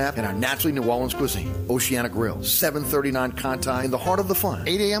friendly staff and our naturally New Orleans cuisine. Oceana Grill, 739 Conti, in the heart of the fun,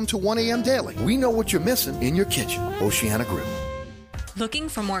 8 a.m. to 1 a.m. daily. We know what you're missing in your kitchen. Oceana Grill. Looking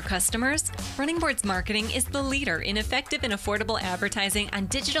for more customers? Running Boards Marketing is the leader in effective and affordable advertising on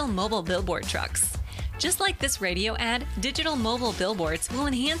digital mobile billboard trucks. Just like this radio ad, digital mobile billboards will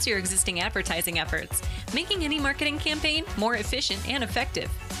enhance your existing advertising efforts, making any marketing campaign more efficient and effective.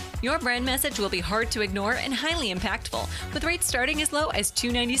 Your brand message will be hard to ignore and highly impactful, with rates starting as low as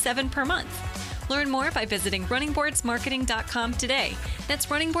 $297 per month. Learn more by visiting runningboardsmarketing.com today. That's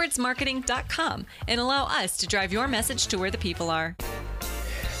runningboardsmarketing.com, and allow us to drive your message to where the people are.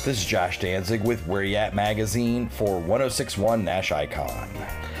 This is Josh Danzig with Where You At Magazine for 1061 Nash Icon.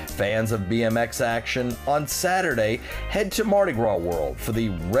 Fans of BMX action, on Saturday, head to Mardi Gras World for the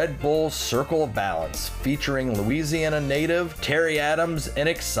Red Bull Circle of Balance, featuring Louisiana native Terry Adams and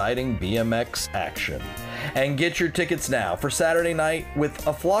exciting BMX action. And get your tickets now for Saturday night with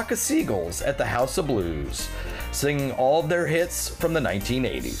A Flock of Seagulls at the House of Blues, singing all of their hits from the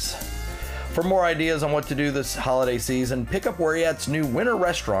 1980s. For more ideas on what to do this holiday season, pick up Where You At's new winter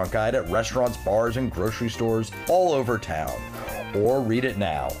restaurant guide at restaurants, bars, and grocery stores all over town. Or read it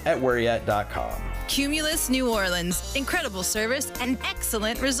now at whereyouat.com. Cumulus New Orleans. Incredible service and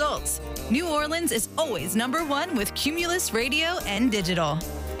excellent results. New Orleans is always #1 with Cumulus Radio and Digital.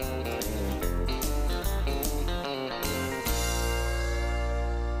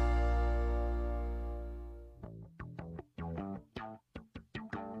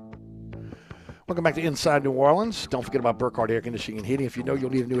 Welcome back to Inside New Orleans. Don't forget about Burkhardt Air Conditioning and Heating. If you know you'll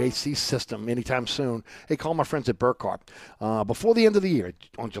need a new AC system anytime soon, hey, call my friends at Burkhardt. Before the end of the year,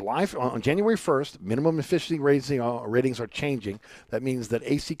 on January 1st, minimum efficiency ratings are changing. That means that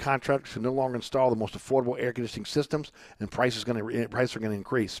AC contractors can no longer install the most affordable air conditioning systems, and prices are going to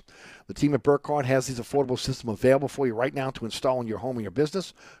increase. The team at Burkhardt has these affordable systems available for you right now to install in your home or your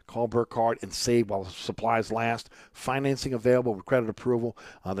business. Call Burkhardt and save while supplies last. Financing available with credit approval.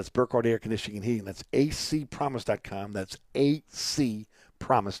 That's Burkhardt Air Conditioning and Heating. That's acpromise.com. That's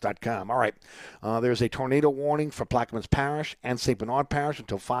promise.com. All right. There's a tornado warning for Plaquemines Parish and St. Bernard Parish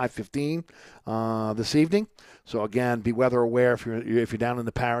until 5:15 this evening. So, again, be weather aware if you're down in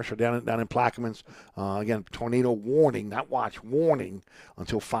the parish or down in Plaquemines. Again, tornado warning, not watch, warning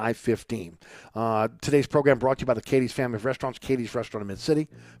until 5:15. Today's program brought to you by the Katie's Family of Restaurants, Katie's Restaurant in Mid-City,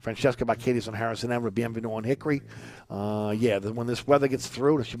 Francesca by Katie's on Harrison Avenue, Bienvenue on Hickory. When this weather gets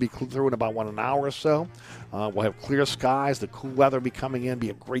through, it should be through in about an hour or so. We'll have clear skies. The cool weather will be coming in.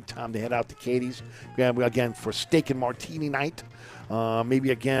 Be a great time to head out to Katie's. Again, for steak and martini night.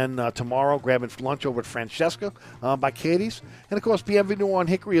 Maybe again tomorrow, grabbing lunch over at Francesca by Katie's. And, of course, Bienvenue on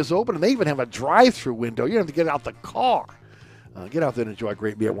Hickory is open, and they even have a drive-through window. You don't have to get out the car. Get out there and enjoy a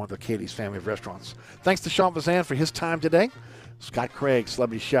great meal at one of the Katie's Family of Restaurants. Thanks to Sean Vazan for his time today. Scott Craig,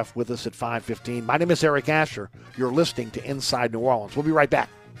 Celebrity Chef, with us at 5:15. My name is Eric Asher. You're listening to Inside New Orleans. We'll be right back.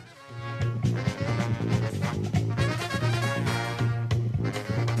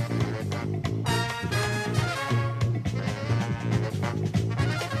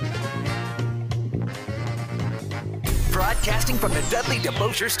 Broadcasting from the Dudley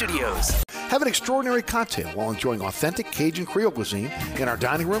DeBossier Studios. Have an extraordinary cocktail while enjoying authentic Cajun Creole cuisine in our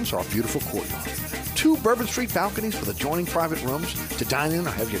dining rooms or our beautiful courtyard. 2 Bourbon Street balconies with adjoining private rooms to dine in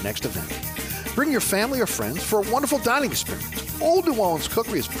or have your next event. Bring your family or friends for a wonderful dining experience. Old New Orleans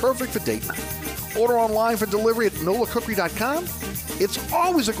Cookery is perfect for date night. Order online for delivery at nolacookery.com. It's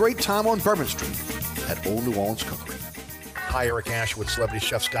always a great time on Bourbon Street at Old New Orleans Cookery. Hi, Eric Asher with Celebrity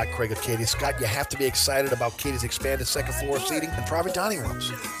Chef Scott Craig of Katie's. Scott, you have to be excited about Katie's expanded second floor seating and private dining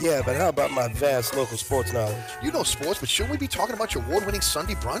rooms. Yeah, but how about my vast local sports knowledge? You know sports, but shouldn't we be talking about your award-winning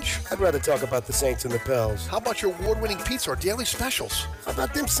Sunday brunch? I'd rather talk about the Saints and the Pels. How about your award-winning pizza or daily specials? How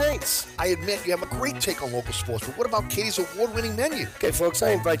about them Saints? I admit you have a great take on local sports, but what about Katie's award-winning menu? Okay, folks, I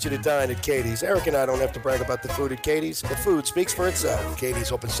invite you to dine at Katie's. Eric and I don't have to brag about the food at Katie's. The food speaks for itself.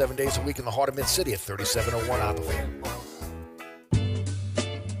 Katie's open 7 days a week in the heart of Mid-City at 3701 Opperville.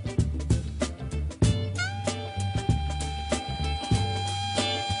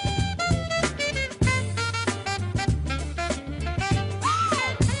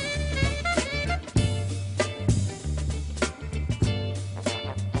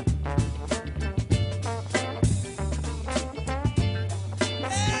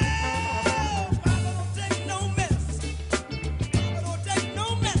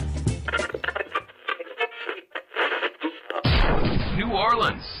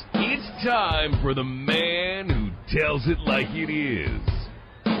 For the man who tells it like it is.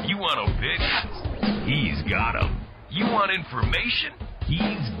 You want opinions? He's got them. You want information?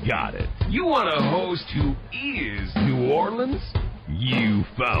 He's got it. You want a host who is New Orleans? You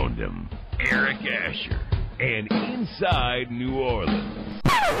found him. Eric Asher and Inside New Orleans.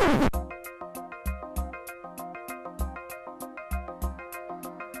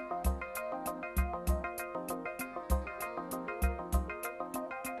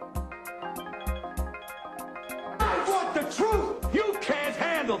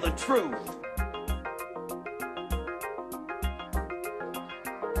 The truth.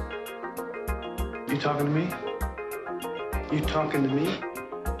 You talking to me? You talking to me?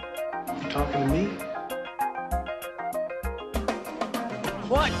 You talking to me?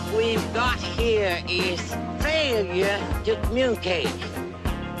 What we've got here is failure to communicate.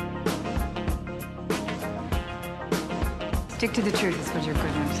 Stick to the truth is what you're good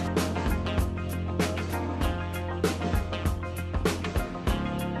at.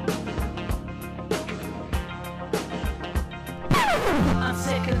 I'm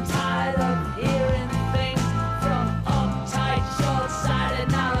sick and tired of hearing things from uptight, short-sighted,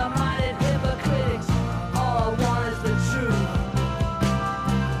 narrow-minded hypocrites. All I want is the truth.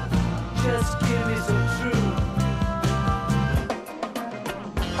 Just give me some truth.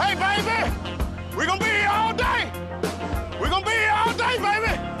 Hey, baby! We're gonna be here all day! We're gonna be here all day,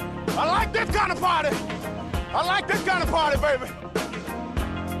 baby! I like this kind of party! I like this kind of party, baby!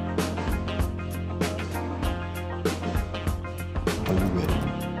 Are you ready?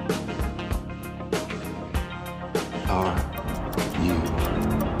 Are you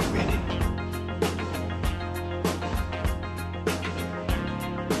ready?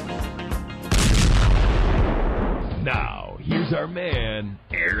 Now, here's our man,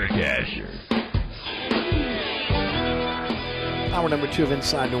 Eric Asher. Hour number 2 of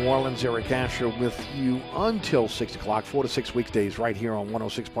Inside New Orleans. Eric Asher with you until 6 o'clock, 4 to 6 weekdays, right here on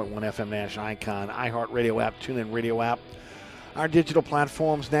 106.1 FM Nash Icon, iHeartRadio app, TuneIn Radio app. Our digital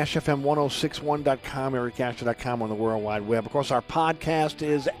platforms, NashFM1061.com, EricAsher.com on the World Wide Web. Of course, our podcast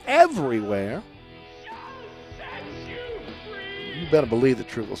is everywhere. You better believe the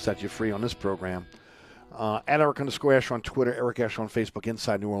truth will set you free on this program. At Eric_Asher on Twitter, Eric Asher on Facebook,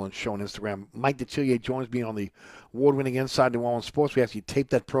 Inside New Orleans Show on Instagram. Mike Detillier joins me on the award-winning Inside New Orleans Sports. We actually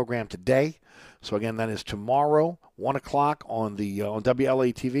taped that program today. So, again, that is tomorrow, 1 o'clock on the on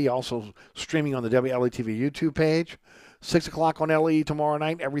WLA-TV, also streaming on the WLA-TV YouTube page. 6 o'clock on LE tomorrow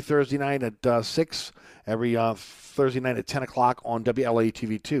night, every Thursday night at 6, every Thursday night at 10 o'clock on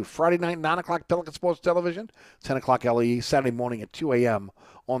WLA-TV 2. Friday night, 9 o'clock, Pelican Sports Television, 10 o'clock LE, Saturday morning at 2 a.m.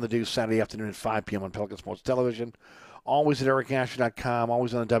 on the Deuce, Saturday afternoon at 5 p.m. on Pelican Sports Television. Always at ericasher.com,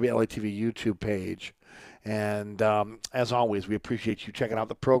 always on the WLA-TV YouTube page. And as always, we appreciate you checking out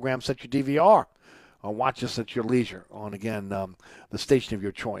the program. Set your DVR. Watch us at your leisure on, again, the station of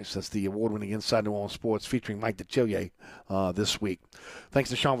your choice. That's the award-winning Inside New Orleans Sports featuring Mike Detillier this week. Thanks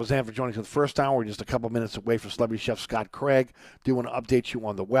to Sean Vazan for joining us for the first hour. We're just a couple minutes away from celebrity chef Scott Craig. Do want to update you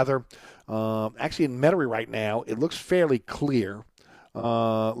on the weather. Actually, in Metairie right now, it looks fairly clear.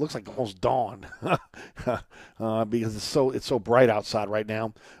 Looks like almost dawn because it's so bright outside right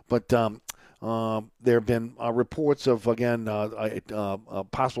now. But there have been reports of, again,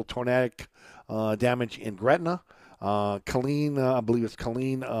 possible tornadic damage in Gretna, Killeen, I believe it's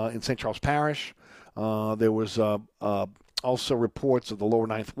Killeen in St. Charles Parish. There was also reports of the lower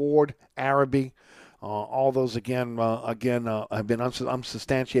Ninth Ward, Araby. All those, again, have been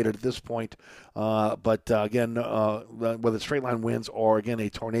unsubstantiated at this point. But again, whether it's straight line winds or, again, a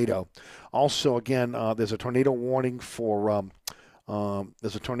tornado. Also, again, there's a tornado warning for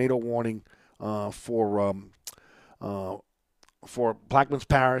Blackman's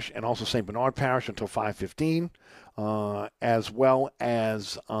Parish and also St. Bernard Parish until 5:15, as well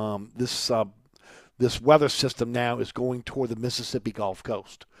as this weather system now is going toward the Mississippi Gulf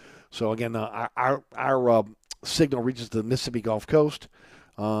Coast. So again, our signal reaches the Mississippi Gulf Coast.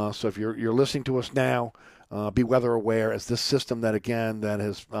 So if you're listening to us now, be weather aware as this system that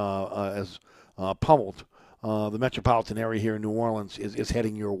has pummeled the metropolitan area here in New Orleans is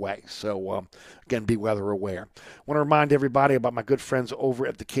heading your way. So, again, be weather aware. I want to remind everybody about my good friends over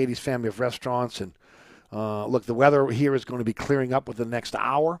at the Katie's Family of Restaurants. And, look, the weather here is going to be clearing up within the next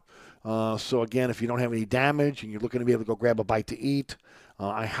hour. So, again, if you don't have any damage and you're looking to be able to go grab a bite to eat,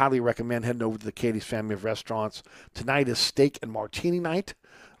 I highly recommend heading over to the Katie's Family of Restaurants. Tonight is steak and martini night.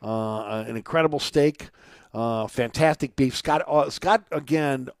 An incredible steak. Fantastic beef. Scott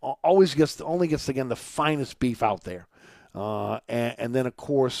again only gets the finest beef out there, and then of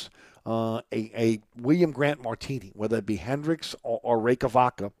course a William Grant martini, whether it be Hendricks or Reyka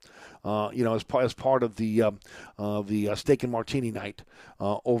Vodka, as part of the steak and martini night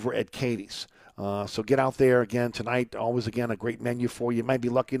over at Katie's. So get out there again tonight. Always, again, a great menu for you. You might be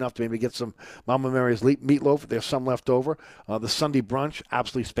lucky enough to maybe get some Mama Mary's meatloaf. There's some left over. The Sunday brunch,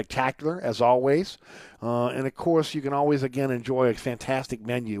 absolutely spectacular, as always. And, of course, you can always, again, enjoy a fantastic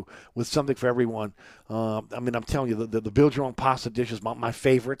menu with something for everyone. I'm telling you, the build-your-own pasta dish is my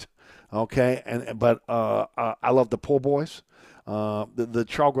favorite, okay? But I love the po' boys. The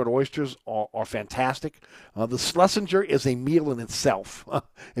char-grilled oysters are fantastic. The Schlesinger is a meal in itself,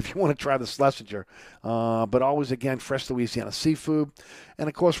 if you want to try the Schlesinger. But always, again, fresh Louisiana seafood. And,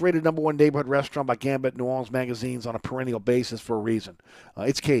 of course, rated #1 neighborhood restaurant by Gambit New Orleans magazines on a perennial basis for a reason.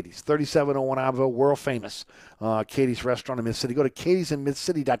 It's Katie's, 3701 Iberville, world famous Katie's restaurant in Mid-City. Go to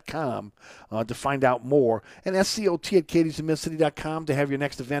katiesinmidcity.com to find out more. And SCOT at katiesinmidcity.com to have your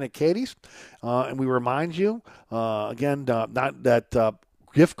next event at Katie's. And we remind you, again, that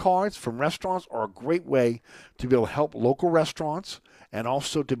gift cards from restaurants are a great way to be able to help local restaurants and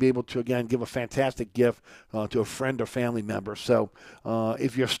also to be able to, again, give a fantastic gift to a friend or family member. So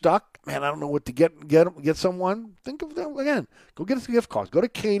if you're stuck, man, I don't know what to get someone, think of them again. Go get us gift cards. Go to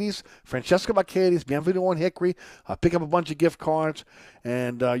Katie's, Francesca by Katie's, Bienvenue on Hickory. Pick up a bunch of gift cards,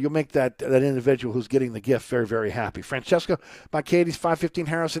 and you'll make that individual who's getting the gift very, very happy. Francesca by Katie's, 515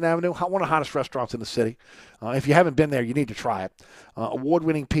 Harrison Avenue, one of the hottest restaurants in the city. If you haven't been there, you need to try it.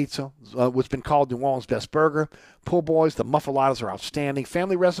 Award-winning pizza, what's been called New Orleans' best burger. Po' boys, the muffulettas are outstanding.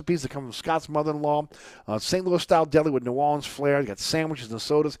 Family recipes that come from Scott's mother-in-law. St. Louis-style deli with New Orleans flair. You got sandwiches and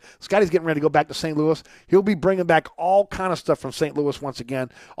sodas. Scotty's getting ready to go back to St. Louis. He'll be bringing back all kind of stuff from St. Louis once again.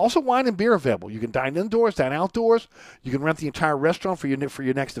 Also, wine and beer available. You can dine indoors, dine outdoors. You can rent the entire restaurant for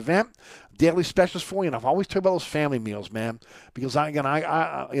your next event. Daily specials for you. And I've always talked about those family meals, man, because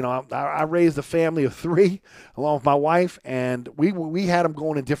I raised a family of 3 along with my wife, and we had them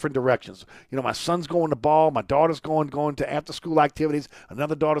going in different directions. My son's going to ball, my daughter's going to after-school activities,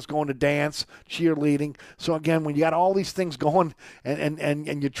 another daughter's going to dance, cheerleading. So again, when you got all these things going,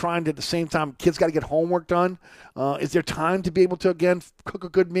 and you're trying to at the same time, kids got to get homework done. Is there time to be able to, again, cook a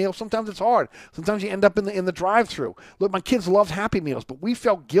good meal. Sometimes it's hard. Sometimes you end up in the drive-thru. Look, my kids loved Happy Meals, but we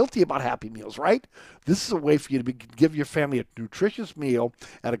felt guilty about Happy Meals, right? This is a way for you to give your family a nutritious meal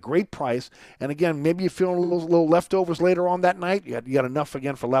at a great price. And, again, maybe you're feeling a little leftovers later on that night. You got enough,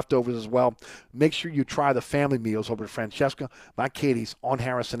 again, for leftovers as well. Make sure you try the family meals over at Francesca by Katie's on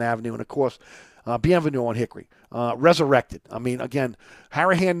Harrison Avenue. And, of course, Bienvenue on Hickory. Resurrected. I mean, again,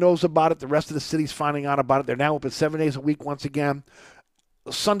 Harahan knows about it. The rest of the city's finding out about it. They're now open 7 days a week once again.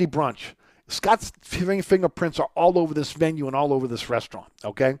 Sunday brunch. Scott's fingerprints are all over this menu and all over this restaurant,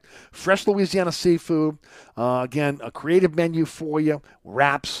 okay? Fresh Louisiana seafood. Again, a creative menu for you.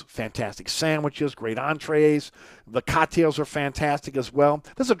 Wraps, fantastic sandwiches, great entrees. The cocktails are fantastic as well.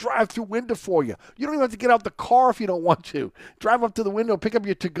 There's a drive-through window for you. You don't even have to get out the car if you don't want to. Drive up to the window, pick up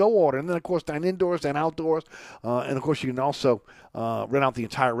your to-go order, and then, of course, dine indoors and outdoors. And, of course, you can also rent out the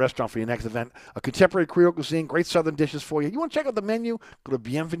entire restaurant for your next event. A contemporary Creole cuisine, great southern dishes for you. You want to check out the menu? Go to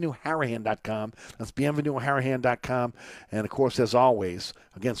bienvenueharahan.com. That's bienvenueharahan.com. And, of course, as always,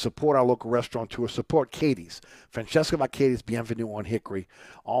 again, support our local restaurateurs. Support Katie's. Francesca by Katie's, Bienvenue on Hickory,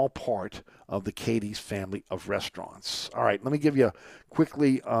 all part of the Katie's family of restaurants. All right, let me give you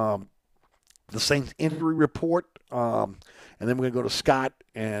quickly the Saints injury report, and then we're going to go to Scott,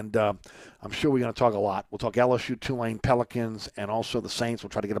 and I'm sure we're going to talk a lot. We'll talk LSU, Tulane, Pelicans, and also the Saints. We'll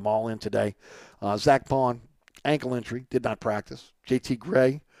try to get them all in today. Zach Bond, ankle injury, did not practice. JT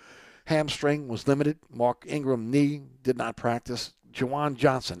Gray, hamstring, was limited. Mark Ingram, knee, did not practice. Jawan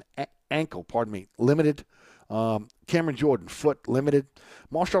Johnson, ankle, limited. Cameron Jordan, foot, limited.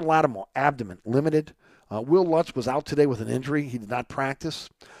 Marshall Lattimore, abdomen, limited. Will Lutz was out today with an injury. He did not practice.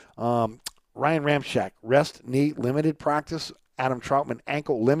 Ryan Ramchak, rest, knee, limited practice. Adam Troutman,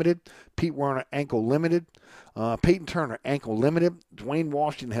 ankle, limited. Pete Werner, ankle, limited. Peyton Turner, ankle, limited. Dwayne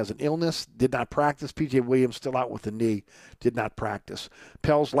Washington has an illness, did not practice. P.J. Williams still out with a knee, did not practice.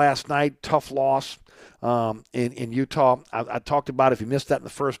 Pels last night, tough loss in Utah. I talked about, if you missed that in the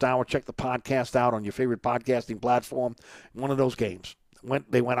first hour, check the podcast out on your favorite podcasting platform. One of those games.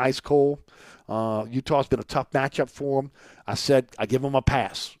 They went ice cold. Utah's been a tough matchup for them. I said I give them a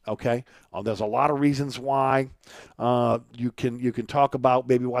pass, okay? There's a lot of reasons why. You can talk about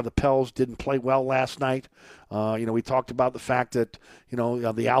maybe why the Pels didn't play well last night. We talked about the fact that,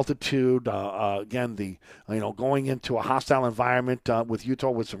 the altitude, again, going into a hostile environment with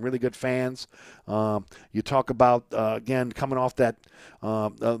Utah with some really good fans. You talk about, again, coming off that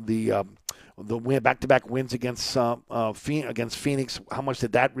the win, back-to-back wins against Phoenix. How much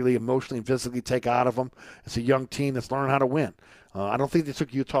did that really emotionally and physically take out of them? It's a young team that's learning how to win. I don't think they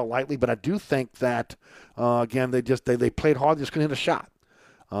took Utah lightly, but I do think that again they played hard. They just couldn't hit a shot.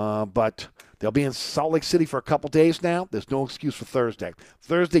 But they'll be in Salt Lake City for a couple days now. There's no excuse for Thursday.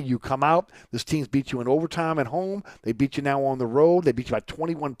 Thursday, you come out. This team's beat you in overtime at home. They beat you now on the road. They beat you by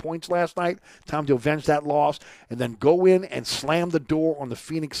 21 points last night. Time to avenge that loss and then go in and slam the door on the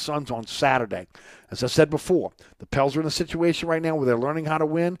Phoenix Suns on Saturday. As I said before, the Pels are in a situation right now where they're learning how to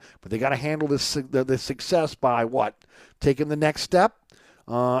win, but they got to handle this success by what? Taking the next step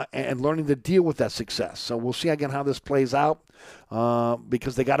and learning to deal with that success. So we'll see again how this plays out.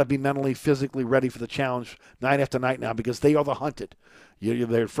 Because they got to be mentally, physically ready for the challenge night after night now, because they are the hunted.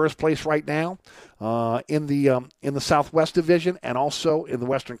 They're in first place right now in the Southwest Division and also in the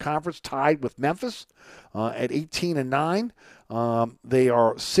Western Conference, tied with Memphis at 18-9. They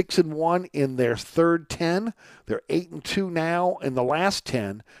are 6-1 in their third 10. They're 8-2 now in the last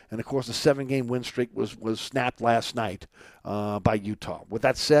 10, and of course the 7-game win streak was snapped last night by Utah. With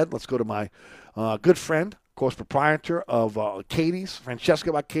that said, let's go to my good friend, of course, proprietor of Katie's,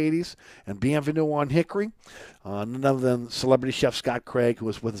 Francesca by Katie's, and Bienvenue on Hickory. None other than celebrity chef Scott Craig, who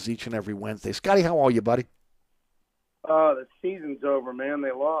is with us each and every Wednesday. Scotty, how are you, buddy? The season's over, man.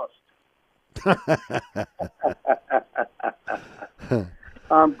 They lost.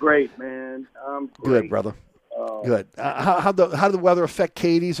 I'm great, man. I'm great. Good, brother. Good. How did the weather affect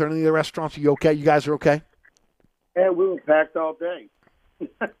Katie's or any of the restaurants? Are you okay? You guys are okay? Yeah, we were packed all day.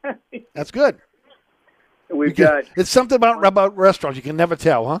 That's good. It's something about restaurants. You can never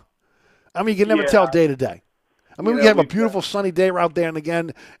tell, huh? I mean, you can never tell day to day. I mean, we have a beautiful sunny day out there, and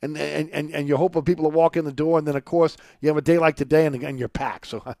again, and you hope people will walk in the door, and then of course you have a day like today, and again you're packed.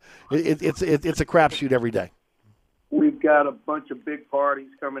 So it's a crapshoot every day. We've got a bunch of big parties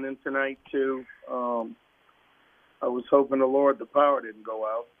coming in tonight too. I was hoping the Lord the power didn't go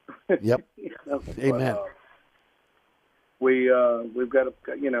out. Yep. Amen. We've got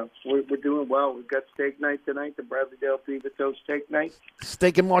we're doing well. We've got steak night tonight, the Bradley Dale Pivito steak night.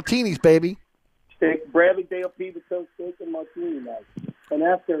 Steak and martinis, baby. Bradley Dale Pivito steak and martini night. And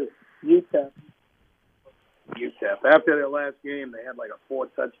after Utah, UTEP. After their last game, they had like a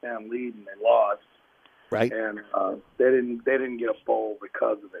 4-touchdown lead and they lost. Right. And they didn't get a bowl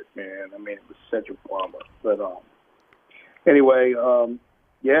because of it, man. I mean, it was such a bummer. But anyway,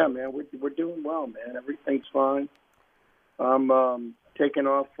 yeah, man, we're doing well, man. Everything's fine. I'm taking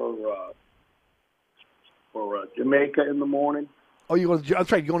off for Jamaica in the morning. Oh,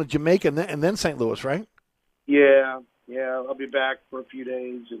 that's right. You're going to Jamaica and then St. Louis, right? Yeah. I'll be back for a few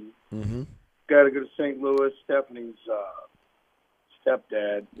days and got to go to St. Louis. Stephanie's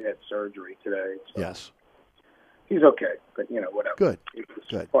stepdad had surgery today. So yes. He's okay, but, whatever. Good.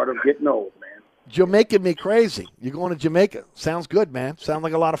 It's part of getting old, man. Jamaica me crazy. You're going to Jamaica. Sounds good, man. Sounds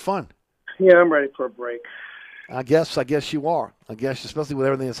like a lot of fun. Yeah, I'm ready for a break. I guess you are. I guess, especially with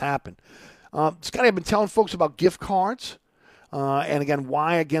everything that's happened. Scotty, I've been telling folks about gift cards. And again,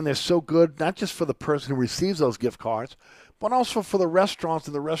 why they're so good, not just for the person who receives those gift cards, but also for the restaurants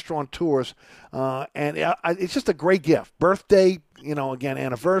and the restaurateurs. And it's just a great gift. Birthday, again,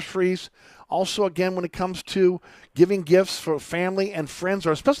 anniversaries. Also, again, when it comes to giving gifts for family and friends,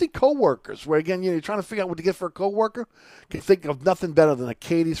 or especially coworkers, where, again, you're trying to figure out what to get for a coworker, you can think of nothing better than a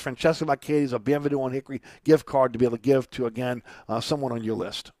Katie's, Francesca by Katie's, or Bienvenue on Hickory gift card to be able to give to, again, someone on your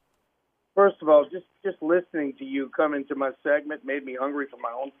list. First of all, just listening to you come into my segment made me hungry for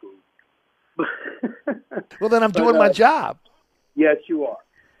my own food. Well, then I'm doing my job. Yes, you are.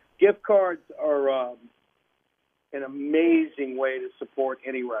 Gift cards are an amazing way to support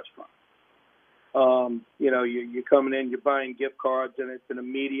any restaurant. You're coming in, you're buying gift cards, and it's an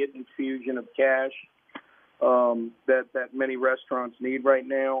immediate infusion of cash that many restaurants need right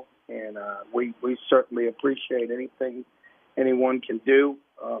now. And we certainly appreciate anything anyone can do.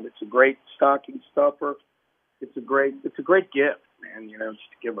 It's a great stocking stuffer. It's a great gift, man. Just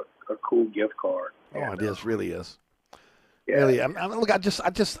to give a cool gift card. Oh, it is, really is. Yeah. Really, look,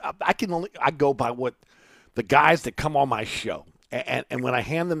 I go by what the guys that come on my show, and when I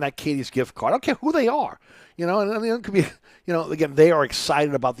hand them that Katie's gift card, I don't care who they are, and it could be, again, they are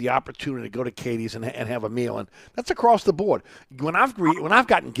excited about the opportunity to go to Katie's and have a meal, and that's across the board. When I've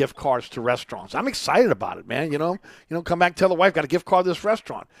gotten gift cards to restaurants, I'm excited about it, man. Come back and tell the wife, got a gift card to this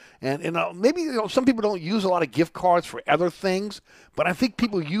restaurant, and maybe some people don't use a lot of gift cards for other things, but I think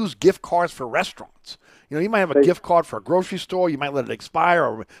people use gift cards for restaurants. You might have a gift card for a grocery store. You might let it expire,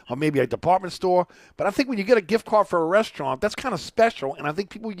 or maybe a department store. But I think when you get a gift card for a restaurant, that's kind of special, and I think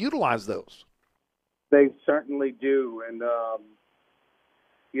people utilize those. They certainly do. And,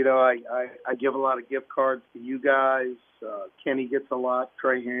 I give a lot of gift cards to you guys. Kenny gets a lot,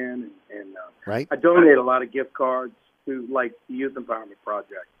 Trahan. And right. I donate a lot of gift cards to, like, the Youth Empowerment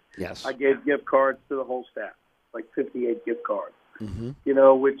Project. Yes. I gave gift cards to the whole staff, like 58 gift cards. Mm-hmm.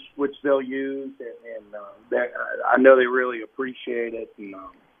 Which they'll use, and I know they really appreciate it, and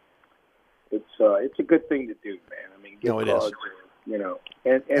it's a good thing to do, man. I mean, gift cards,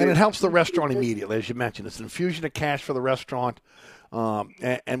 and it helps the restaurant immediately, as you mentioned. It's an infusion of cash for the restaurant,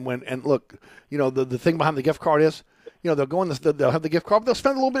 and look, the thing behind the gift card is, they'll go in, they'll have the gift card, but they'll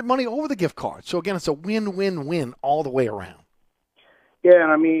spend a little bit of money over the gift card. So again, it's a win-win-win all the way around. Yeah,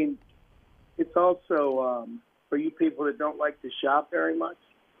 and I mean, it's also. For you people that don't like to shop very much,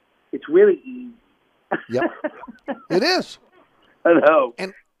 it's really easy. Yep, it is. I know.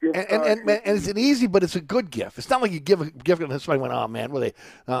 And it's an easy, but it's a good gift. It's not like you give a gift and somebody went, oh man, well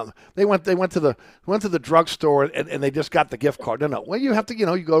they went to the drugstore and they just got the gift card. No. Well, you have to, you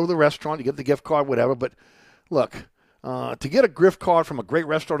go to the restaurant, you get the gift card, whatever. But look, to get a gift card from a great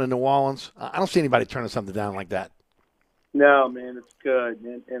restaurant in New Orleans, I don't see anybody turning something down like that. No, man, it's good,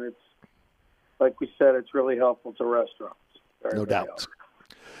 and it's. Like we said, it's really helpful to restaurants. No doubt.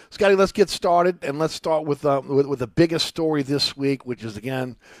 Scotty, let's get started, and let's start with the biggest story this week, which is,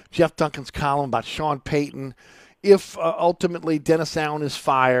 again, Jeff Duncan's column about Sean Payton. If ultimately Dennis Allen is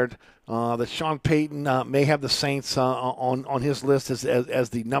fired, that Sean Payton may have the Saints on his list as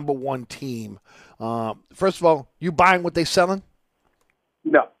the number one team. First of all, you buying what they're selling?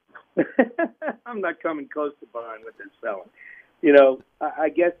 No. I'm not coming close to buying what they're selling. I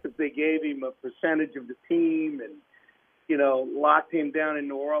guess if they gave him a percentage of the team and, locked him down in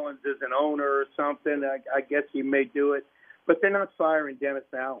New Orleans as an owner or something, I guess he may do it. But they're not firing Dennis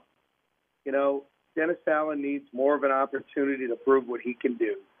Allen. Dennis Allen needs more of an opportunity to prove what he can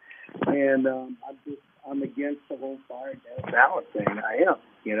do. And I'm against the whole fire Dennis Allen thing. I am.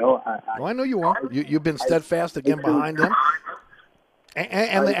 I know you are. You've been steadfast again behind him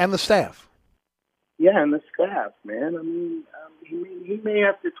and the staff. Yeah, and the staff, man. I mean, he may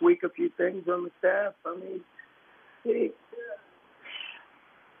have to tweak a few things on the staff. I mean,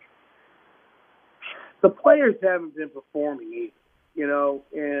 the players haven't been performing either,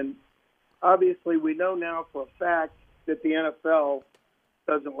 and obviously we know now for a fact that the NFL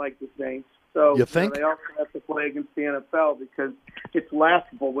doesn't like the Saints. So you think? They also have to play against the NFL because it's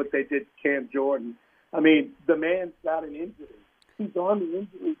laughable what they did to Cam Jordan. I mean, the man's got an injury. He's on the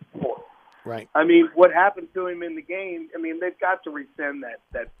injury report. Right. I mean, what happened to him in the game, I mean, they've got to rescind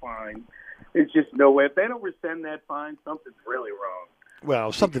that fine. There's just no way. If they don't rescind that fine, something's really wrong.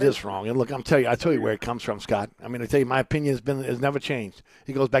 Well, something is wrong. And look, I tell you where it comes from, Scott. I mean, I tell you, my opinion has never changed.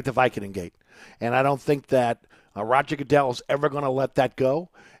 It goes back to Vicodin Gate. And I don't think that Roger Goodell is ever going to let that go.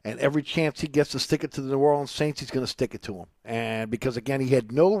 And every chance he gets to stick it to the New Orleans Saints, he's going to stick it to them. And because, again, he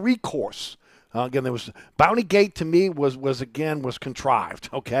had no recourse. Again, there was Bounty Gate to me was contrived.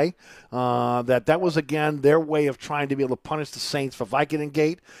 Okay, that was again their way of trying to be able to punish the Saints for Vicodin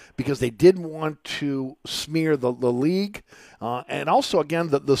Gate because they didn't want to smear the league, and also again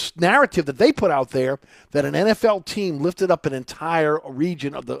the narrative that they put out there that an NFL team lifted up an entire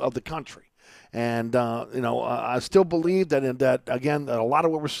region of the country. And, I still believe that again, that a lot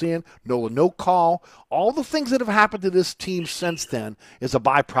of what we're seeing, no call, all the things that have happened to this team since then is a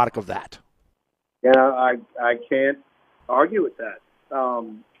byproduct of that. Yeah, I can't argue with that.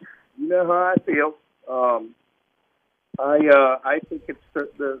 You know how I feel. I think it's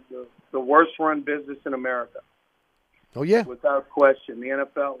the worst run business in America. Oh, yeah. Without question. The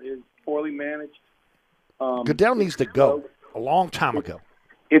NFL is poorly managed. Goodell needs to go a long time ago.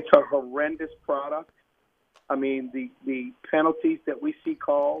 It's a horrendous product. I mean, the penalties that we see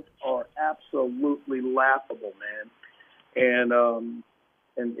called are absolutely laughable, man. And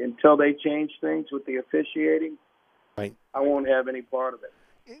until they change things with the officiating, right, I won't have any part of it.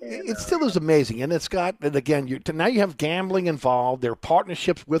 And, it still is amazing, and it's got. And again, now you have gambling involved. There are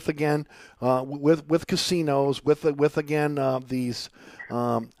partnerships with with casinos, with these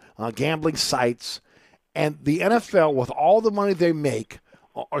gambling sites, and the NFL, with all the money they make,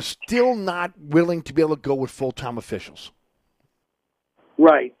 are still not willing to be able to go with full-time officials.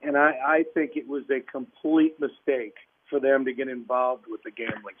 Right, and I think it was a complete mistake for them to get involved with the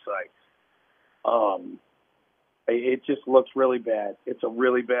gambling sites. It just looks really bad. It's a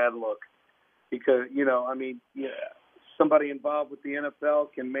really bad look because, somebody involved with the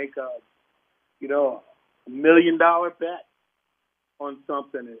NFL can make a $1 million bet on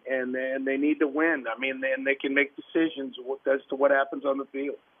something, and they need to win. I mean, and they can make decisions as to what happens on the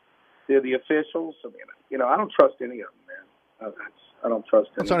field. They're the officials. I mean, I don't trust any of them, man. I don't trust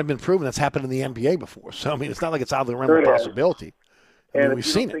any. It's already been proven that's happened in the NBA before. So I mean, it's not like it's out of the realm of possibility. I mean, we've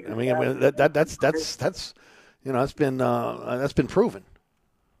seen it. I mean, that's been proven.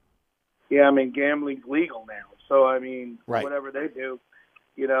 Yeah, I mean, gambling's legal now. So I mean, right. Whatever they do,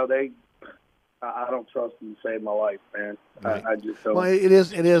 I don't trust them to save my life, man. Right. I just don't. Well, it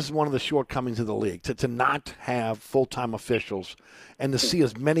is one of the shortcomings of the league to not have full-time officials and to see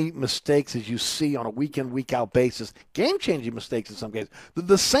as many mistakes as you see on a week-in, week-out basis, game-changing mistakes in some cases.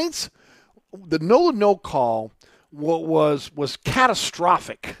 The Saints, the no call was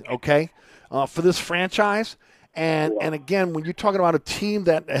catastrophic, okay, for this franchise. And again, when you're talking about a team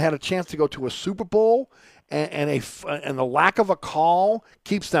that had a chance to go to a Super Bowl and the lack of a call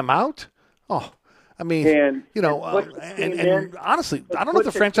keeps them out. Oh, I mean, and honestly, I don't know if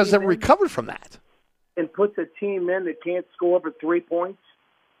the franchise has ever recovered from that. And puts a team in that can't score over 3 points.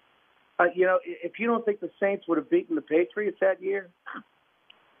 If you don't think the Saints would have beaten the Patriots that year,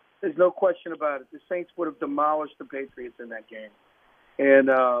 there's no question about it. The Saints would have demolished the Patriots in that game. And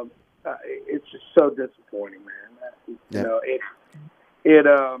it's just so disappointing, man.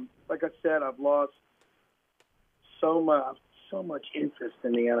 Like I said, I've lost so much interest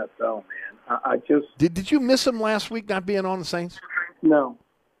in the NFL, man. I just did you miss him last week not being on the Saints? No.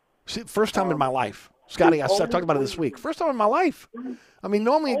 See, first time in my life, Scotty. I talked about it this week. First time in my life. I mean,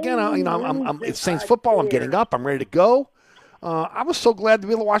 normally again, it's Saints football. I'm getting up. I'm ready to go. I was so glad to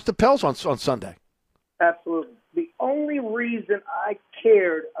be able to watch the Pels on Sunday. Absolutely. The only reason I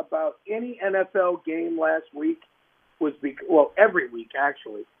cared about any NFL game last week was every week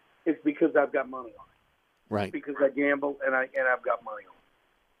actually, is because I've got money on it. Right. Because I gamble and I've got money on it.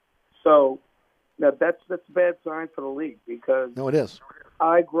 So now that's a bad sign for the league because no, it is.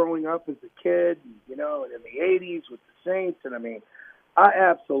 I growing up as a kid, and in the '80s with the Saints, and I mean, I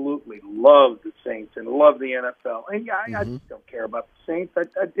absolutely love the Saints and love the NFL. And I just don't care about the Saints. I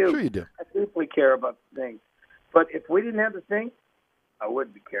do. Sure you do. I deeply care about the Saints. But if we didn't have the Saints, I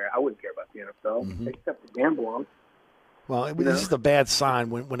wouldn't care about the NFL except to gamble on. Well, this is a bad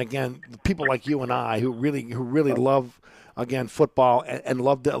sign when again people like you and I who really love again, football and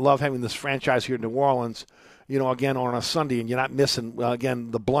love having this franchise here in New Orleans, again, on a Sunday, and you're not missing,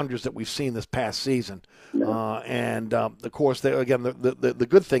 again, the blunders that we've seen this past season. And, of course, the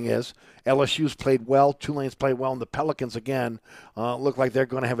good thing is LSU's played well, Tulane's played well, and the Pelicans, again, look like they're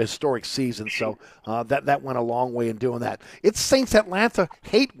going to have a historic season. So that went a long way in doing that. It's Saints-Atlanta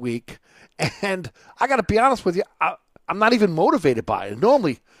hate week, and I got to be honest with you, I'm not even motivated by it.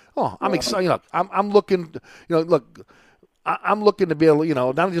 Normally, I'm excited. I'm looking, I'm looking to be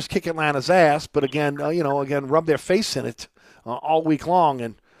able, not just kick Atlanta's ass, but again, rub their face in it all week long.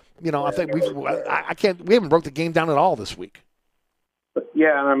 And, I think we haven't broke the game down at all this week.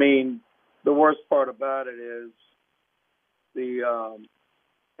 Yeah, I mean, the worst part about it is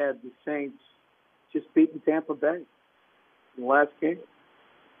had the Saints just beaten Tampa Bay in the last game.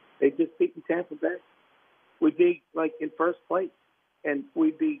 They just beaten Tampa Bay. We'd be in first place, and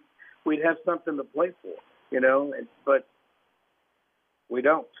we'd have something to play for, but we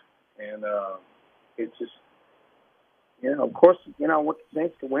don't. And it's just, of course, I want the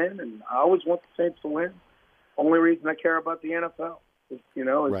Saints to win, and I always want the Saints to win. Only reason I care about the NFL is,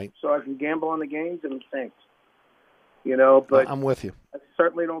 right. So I can gamble on the games and the Saints. But I'm with you. I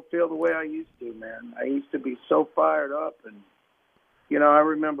certainly don't feel the way I used to, man. I used to be so fired up, and I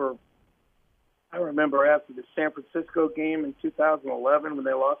remember after the San Francisco game in 2011 when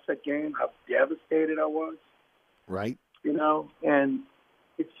they lost that game, how devastated I was. Right. And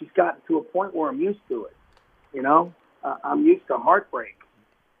it's just gotten to a point where I'm used to it. I'm used to heartbreak,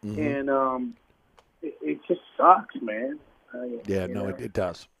 and it just sucks, man. It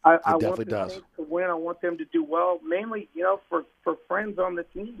does. I definitely want the does. Saints to win. I want them to do well, mainly, for friends on the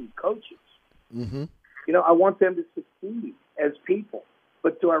team, coaches. Mm-hmm. I want them to succeed as people.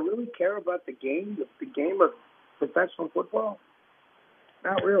 But do I really care about the game of professional football?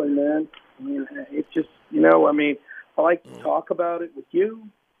 Not really, man. I mean, it's just, I like to talk about it with you,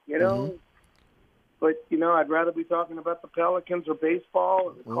 but, I'd rather be talking about the Pelicans or baseball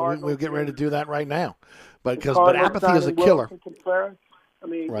or the Cardinals. We'll get ready to do that right now. But Cardinals apathy is a killer. I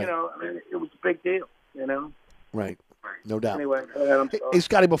mean, Right. It was a big deal, Right. No doubt. Anyway, I'm sorry. Hey,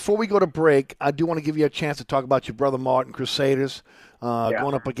 Scotty, before we go to break, I do want to give you a chance to talk about your brother Martin, Crusaders,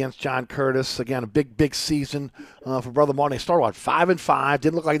 going up against John Curtis. Again, a big season for brother Martin. They started, 5-5,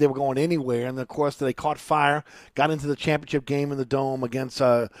 didn't look like they were going anywhere. And, of course, they caught fire, got into the championship game in the Dome against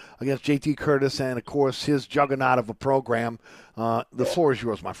J.T. Curtis and, of course, his juggernaut of a program. The floor is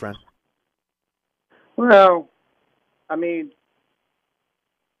yours, my friend. Well, I mean,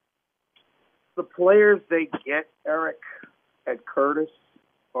 the players they get, Eric, at Curtis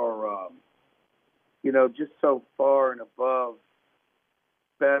are, just so far and above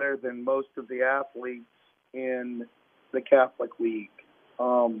better than most of the athletes in the Catholic League.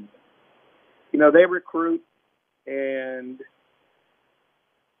 They recruit and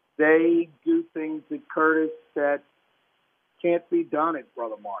they do things at Curtis that can't be done at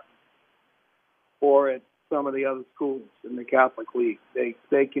Brother Martin or at some of the other schools in the Catholic League.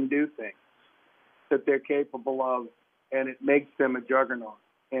 They can do things that they're capable of, and it makes them a juggernaut.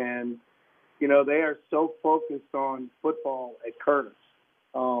 And, they are so focused on football at Curtis.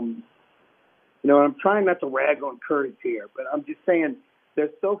 And I'm trying not to rag on Curtis here, but I'm just saying they're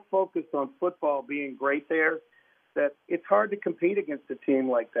so focused on football being great there that it's hard to compete against a team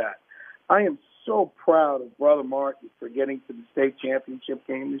like that. I am so proud of Brother Martin for getting to the state championship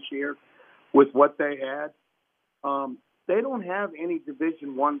game this year with what they had. They don't have any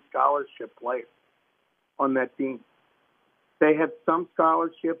Division I scholarship players on that team. They have some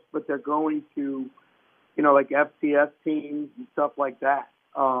scholarships, but they're going to, like FCS teams and stuff like that.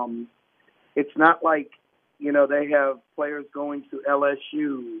 It's not like, they have players going to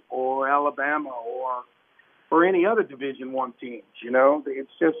LSU or Alabama or any other Division I teams,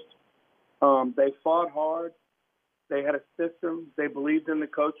 It's just they fought hard. They had a system. They believed in the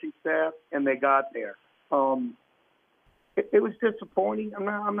coaching staff, and they got there. It was disappointing. I'm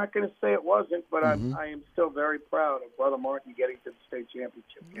not going to say it wasn't, but I am still very proud of Brother Martin getting to the state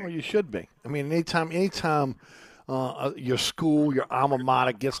championship game. Well, you should be. I mean, anytime your school, your alma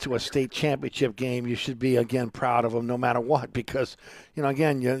mater gets to a state championship game, you should be, again, proud of them no matter what because,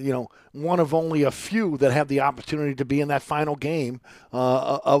 again, you're one of only a few that have the opportunity to be in that final game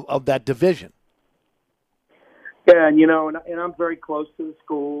of that division. Yeah, and I'm very close to the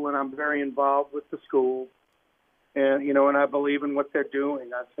school, and I'm very involved with the school. And, and I believe in what they're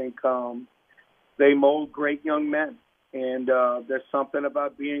doing. I think they mold great young men. And there's something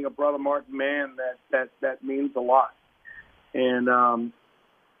about being a Brother Martin man that means a lot. And,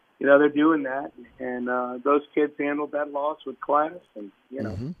 they're doing that. And those kids handled that loss with class. And, it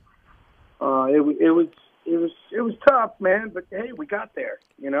it was tough, man. But hey, we got there.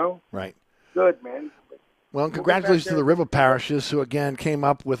 Right. Good, man. Well, congratulations to the River Parishes, who again came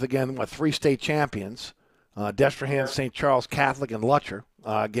up with 3 state champions: Destrehan, St. Charles Catholic, and Lutcher.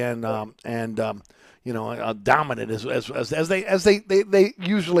 Dominant as they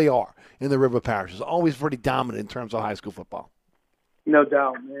usually are in the River Parishes. Always pretty dominant in terms of high school football. No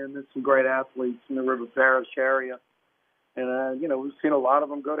doubt, man. There's some great athletes in the River Parish area. And, we've seen a lot of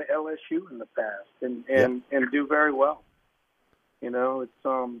them go to LSU in the past and do very well. It's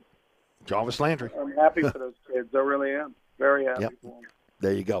Jarvis Landry. I'm happy for those kids. I really am. Very happy for them.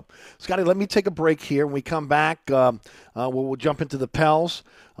 There you go. Scotty, let me take a break here. When we come back, we'll jump into the Pels.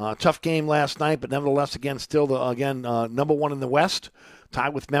 Tough game last night, but nevertheless, again, still number one in the West,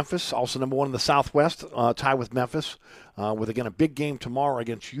 tied with Memphis. Also number one in the Southwest, tied with Memphis. With, again, a big game tomorrow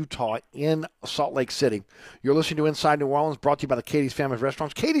against Utah in Salt Lake City. You're listening to Inside New Orleans, brought to you by the Katie's Family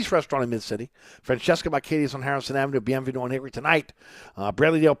Restaurants. Katie's Restaurant in Mid-City. Francesca by Katie's on Harrison Avenue. Bienvenue on Hickory tonight.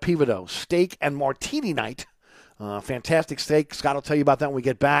 Bradley Dale Pivoto, steak and martini night. Fantastic steak. Scott will tell you about that when we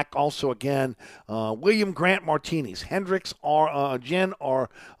get back. Also, again, William Grant Martinis, Hendricks or Gin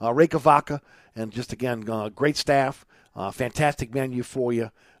or Reka Vodka. And just, again, great staff. Fantastic menu for you.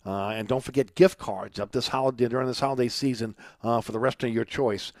 And don't forget gift cards up during this holiday season for the restaurant of your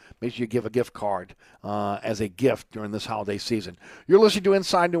choice. Make sure you give a gift card as a gift during this holiday season. You're listening to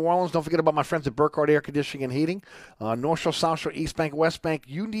Inside New Orleans. Don't forget about my friends at Burkhardt Air Conditioning and Heating. North Shore, South Shore, East Bank, West Bank.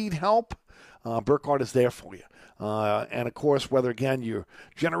 You need help? Burkhardt is there for you. And, of course, whether, again, your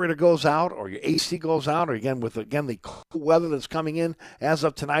generator goes out or your AC goes out or, again, with, the cool weather that's coming in as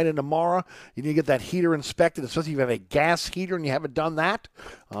of tonight and tomorrow, you need to get that heater inspected, especially if you have a gas heater and you haven't done that.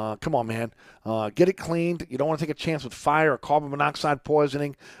 Come on, man. Get it cleaned. You don't want to take a chance with fire or carbon monoxide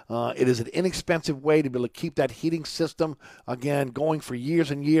poisoning. It is an inexpensive way to be able to keep that heating system, again, going for years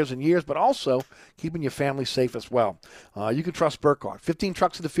and years and years, but also keeping your family safe as well. You can trust Burkhardt. 15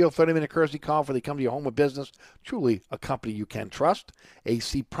 trucks in the field, 30-minute courtesy call for they come to your home or business. Truly a company you can trust.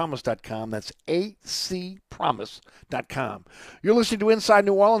 acpromise.com. That's acpromise.com. You're listening to Inside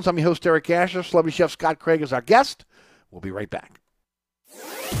New Orleans. I'm your host, Eric Asher. Celebrity Chef Scott Craig is our guest. We'll be right back.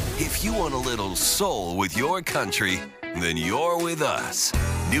 If you want a little soul with your country, then you're with us.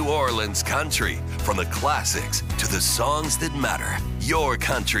 New Orleans Country. From the classics to the songs that matter. Your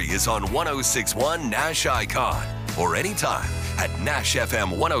country is on 106.1 Nash Icon. Or anytime at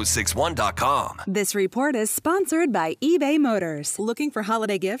NashFM1061.com. This report is sponsored by eBay Motors. Looking for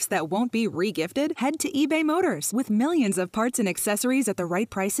holiday gifts that won't be re-gifted? Head to eBay Motors. With millions of parts and accessories at the right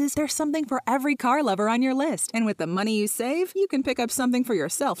prices, there's something for every car lover on your list. And with the money you save, you can pick up something for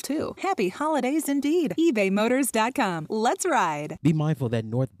yourself, too. Happy holidays indeed. ebaymotors.com. Let's ride. Be mindful that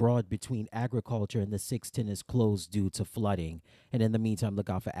North Broad between Agriculture and the 610 is closed due to flooding. And in the meantime, look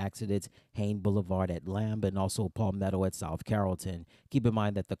out for accidents. Hain Boulevard at Lamb and also Palmetto at South Carrollton. Keep in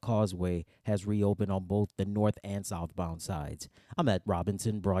mind that the causeway has reopened on both the north and southbound sides. I'm Ed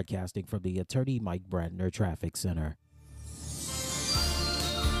Robinson, broadcasting from the Attorney Mike Brandner Traffic Center.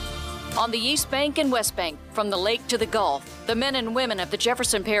 On the East Bank and West Bank, from the lake to the Gulf, the men and women of the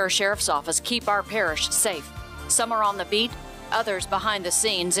Jefferson Parish Sheriff's Office keep our parish safe. Some are on the beat, others behind the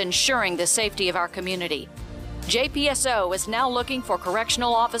scenes, ensuring the safety of our community. JPSO is now looking for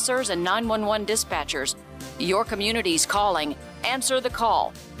correctional officers and 911 dispatchers. Your community's calling. Answer the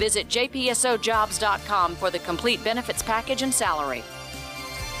call. Visit jpsojobs.com for the complete benefits package and salary.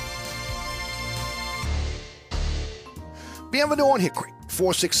 Bienvenue on Hickory,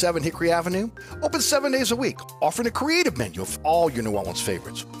 467 Hickory Avenue. Open 7 days a week, offering a creative menu of all your New Orleans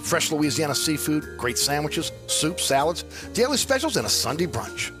favorites. Fresh Louisiana seafood, great sandwiches, soups, salads, daily specials, and a Sunday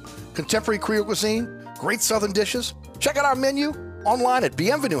brunch. Contemporary Creole cuisine, great southern dishes. Check out our menu online at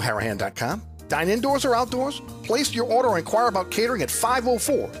bienvenueharahan.com. Dine indoors or outdoors. Place your order or inquire about catering at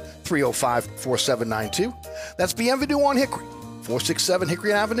 504-305-4792. That's Bienvenue on Hickory, 467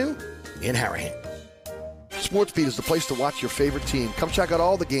 Hickory Avenue in Harahan. SportsBeat is the place to watch your favorite team. Come check out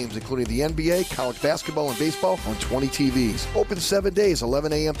all the games, including the NBA, college basketball, and baseball on 20 TVs. Open 7 days,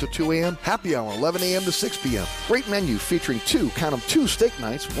 11 a.m. to 2 a.m. Happy hour, 11 a.m. to 6 p.m. Great menu featuring two steak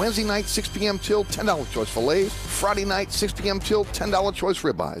nights. Wednesday night, 6 p.m. till $10 choice fillets. Friday night, 6 p.m. till $10 choice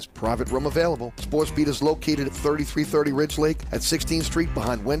ribeyes. Private room available. SportsBeat is located at 3330 Ridge Lake at 16th Street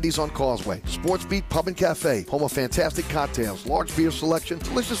behind Wendy's on Causeway. SportsBeat Pub and Cafe, home of fantastic cocktails, large beer selection,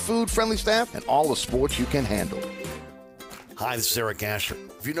 delicious food, friendly staff, and all the sports you can handle. Hi, this is Eric Asher.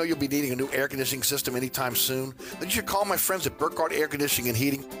 If you know you'll be needing a new air conditioning system anytime soon, then you should call my friends at Burkhardt Air Conditioning and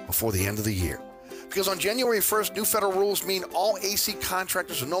Heating before the end of the year. Because on January 1st, new federal rules mean all AC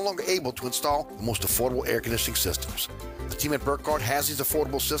contractors are no longer able to install the most affordable air conditioning systems. The team at Burkhardt has these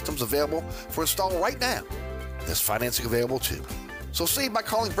affordable systems available for install right now. There's financing available too. So save by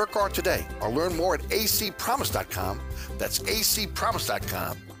calling Burkhardt today or learn more at acpromise.com. That's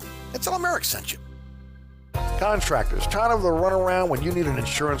acpromise.com. And tell them Eric sent you. Contractors, tired of the runaround when you need an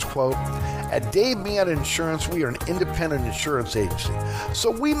insurance quote? At Dave Miata Insurance, we are an independent insurance agency, so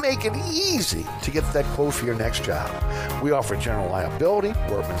we make it easy to get that quote for your next job. We offer general liability,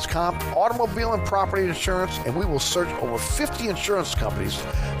 workman's comp, automobile and property insurance, and we will search over 50 insurance companies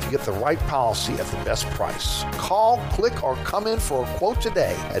to get the right policy at the best price. Call, click, or come in for a quote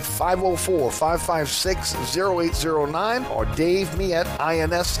today at 504-556-0809 or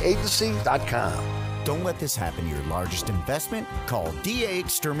daveme@insagency.com. Don't let this happen to your largest investment. Call DA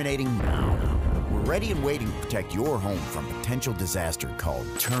Exterminating now. We're ready and waiting to protect your home from potential disaster called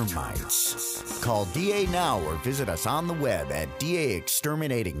termites. Call DA now or visit us on the web at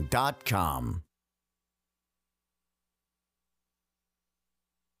daexterminating.com.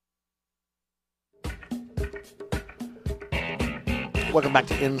 Welcome back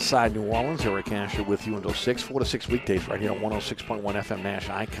to Inside New Orleans. Eric Asher with you until 6, 4 to 6 weekdays right here on 106.1 FM Nash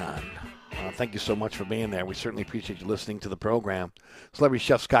Icon. Thank you so much for being there. We certainly appreciate you listening to the program. Celebrity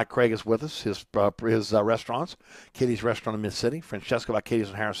Chef Scott Craig is with us. His restaurants, Katie's Restaurant in Mid-City, Francesca by Katie's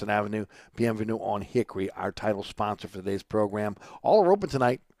on Harrison Avenue, Bienvenue on Hickory, our title sponsor for today's program. All are open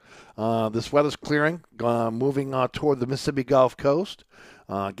tonight. This weather's clearing, moving toward the Mississippi Gulf Coast.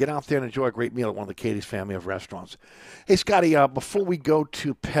 Get out there and enjoy a great meal at one of the Katie's family of restaurants. Hey, Scotty, before we go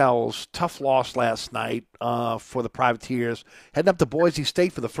to Pell's, tough loss last night for the Privateers. Heading up to Boise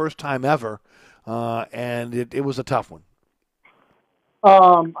State for the first time ever, and it was a tough one.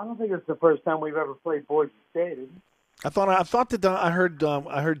 I don't think it's the first time we've ever played Boise State, is it? I thought that I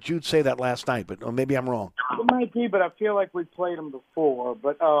heard Jude say that last night, but maybe I'm wrong. It might be, but I feel like we played them before.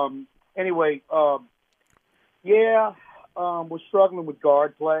 But anyway, we're struggling with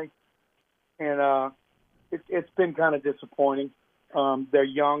guard play, and it's been kind of disappointing. They're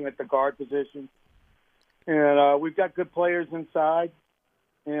young at the guard position, and we've got good players inside.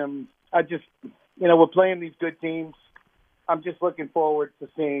 And we're playing these good teams. I'm just looking forward to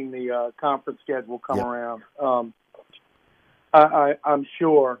seeing the conference schedule come around. I'm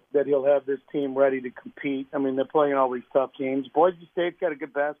sure that he'll have this team ready to compete. I mean, they're playing all these tough teams. Boise State's got a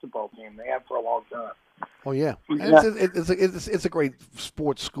good basketball team. They have for a long time. Oh, yeah. It's a great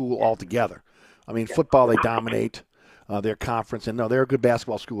sports school altogether. I mean, football, they dominate their conference. And, no, they're a good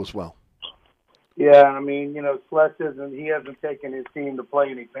basketball school as well. Yeah, I mean, Sless he hasn't taken his team to play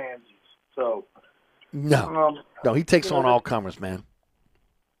any pansies. So, no, he takes on all comers, man.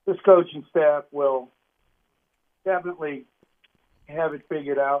 This coaching staff will definitely have it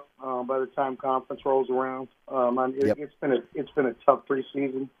figured out by the time conference rolls around. It's been a tough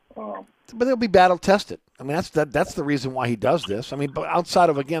preseason. But they'll be battle tested. I mean, that's the reason why he does this. I mean, but outside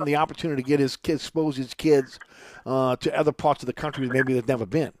of, again, the opportunity to get his kids, expose his kids to other parts of the country that maybe they've never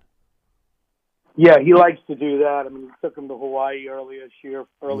been. Yeah, he likes to do that. I mean, he took them to Hawaii earlier this year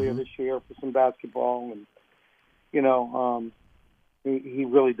for some basketball, and he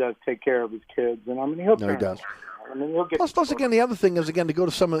really does take care of his kids. And I mean, he does. I mean, he'll get. Plus, again, the other thing is to go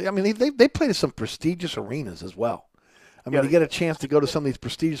to some of the. I mean, they play to some prestigious arenas as well. I mean, you get a chance to go to some of these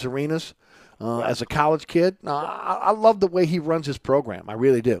prestigious arenas as a college kid. I love the way he runs his program. I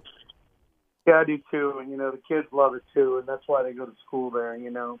really do. Yeah, I do too, and the kids love it too, and that's why they go to school there.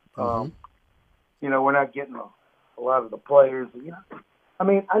 We're not getting a lot of the players. I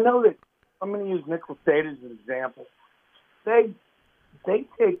mean, I know that I'm going to use Nicholls State as an example. They take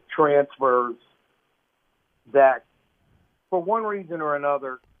transfers that, for one reason or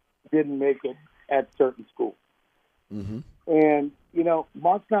another, didn't make it at certain schools. Mm-hmm. And,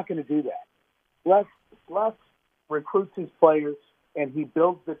 Mark's not going to do that. Les recruits his players, and he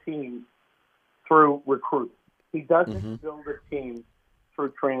builds the team through recruiting. He doesn't build a team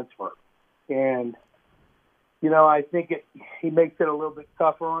through transfer. And, I think he makes it a little bit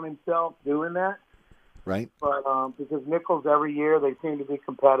tougher on himself doing that. Right. But because Nicholls, every year, they seem to be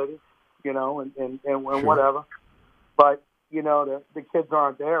competitive, and Sure. whatever. But, the kids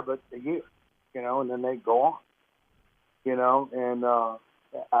aren't there but a year, and then they go on.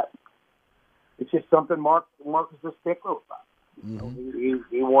 It's just something Mark is a stickler about.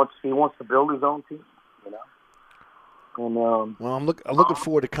 He wants to build his own team, And, well, I'm looking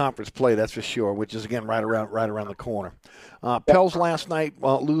forward to conference play, that's for sure, which is, again, right around the corner. Pels last night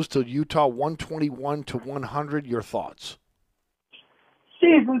lose to Utah 121-100. Your thoughts?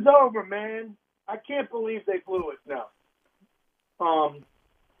 Season's over, man. I can't believe they blew it now.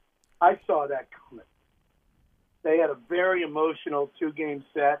 I saw that coming. They had a very emotional 2-game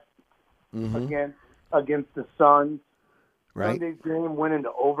set against the Suns. Right. Sunday's game went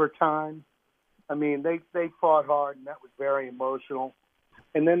into overtime. I mean, they fought hard, and that was very emotional.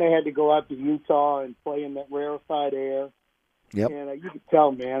 And then they had to go out to Utah and play in that rarefied air. Yep. And you could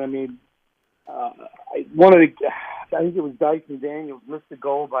tell, man. I mean, I think it was Dyson Daniels missed the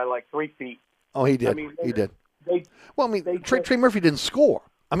goal by like 3 feet. Oh, he did. I mean, He did. Trey Murphy didn't score.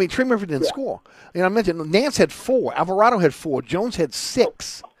 Trey Murphy didn't score. I mentioned Nance had 4. Alvarado had 4. Jones had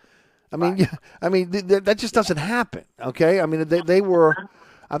 6. That just doesn't happen. Okay. They were.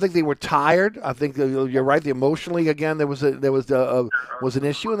 I think they were tired. I think you're right. Emotionally, again, there was an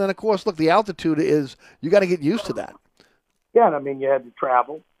issue, and then of course, look, the altitude is you got to get used to that. Yeah, and you had to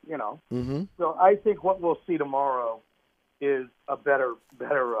travel. Mm-hmm. So I think what we'll see tomorrow is a better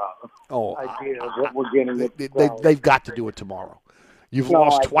idea of what we're getting. They've got to do it tomorrow. You've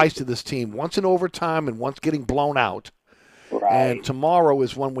lost twice to this team, once in overtime and once getting blown out. Right. And tomorrow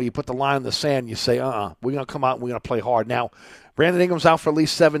is one where you put the line in the sand. You say, we're going to come out and we're going to play hard. Now, Brandon Ingram's out for at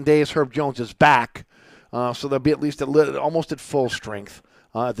least 7 days. Herb Jones is back. So they'll be at least almost at full strength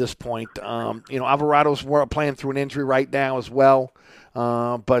at this point. Alvarado's playing through an injury right now as well.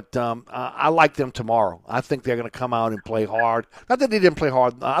 But I like them tomorrow. I think they're going to come out and play hard. Not that they didn't play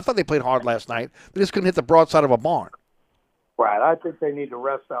hard. I thought they played hard last night. They just couldn't hit the broadside of a barn. Right. I think they need to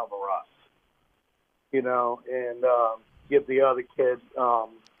rest Alvarado, and give the other kid from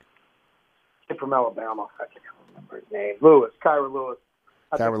Alabama. I can't remember his name. Kyra Lewis.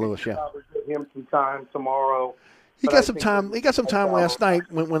 Kyra Lewis, yeah. Probably give him some time tomorrow. He got some time. He got some time last night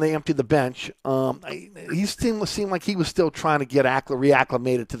when they emptied the bench. He seemed like he was still trying to get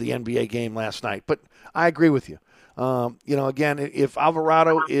reacclimated to the NBA game last night. But I agree with you. Again, if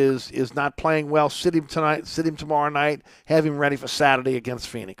Alvarado is not playing well, sit him tonight, sit him tomorrow night, have him ready for Saturday against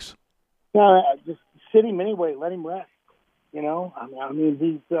Phoenix. No, just sit him anyway. Let him rest.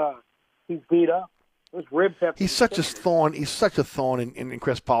 He's beat up. Those ribs have. He's such a thorn. He's such a thorn in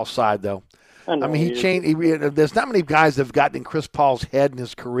Chris Paul's side, though. He changed. There's not many guys that have gotten in Chris Paul's head in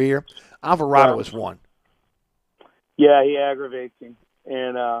his career. Alvarado is one. Yeah, he aggravates him,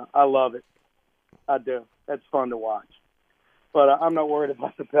 and I love it. I do. That's fun to watch. But I'm not worried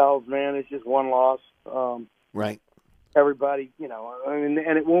about the Pels, man. It's just one loss. Right. Everybody, and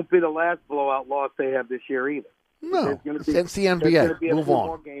it won't be the last blowout loss they have this year either. No, it's the NBA. There's going to be Move few on.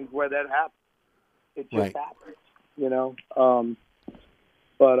 more games where that happens. It just happens,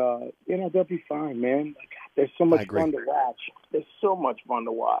 they'll be fine, man. There's so much fun to watch. There's so much fun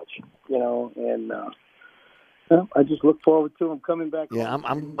to watch, and I just look forward to them coming back. Yeah,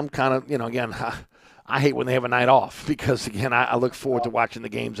 I'm kind of, again, I hate when they have a night off because, again, I look forward to watching the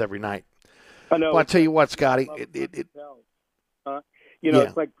games every night. I know. But I tell you what, Scotty, it's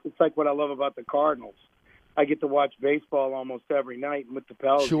like what I love about the Cardinals. I get to watch baseball almost every night, and with the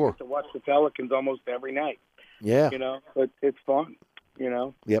Pels, sure. I get to watch the Pelicans almost every night. Yeah. But it's fun,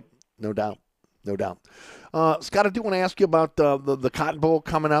 Yep, no doubt. Scott, I do want to ask you about the Cotton Bowl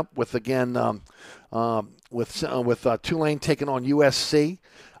coming up with, again, with Tulane taking on USC.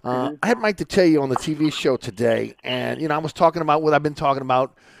 I had Mike to tell you on the TV show today, and, I was talking about what I've been talking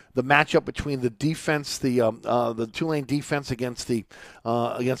about, the matchup between the defense, the Tulane defense against the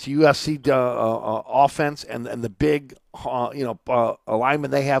USC offense, and the big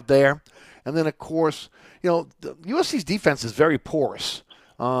alignment they have there, and then of course USC's defense is very porous,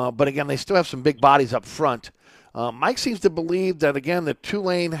 but again they still have some big bodies up front. Mike seems to believe that again that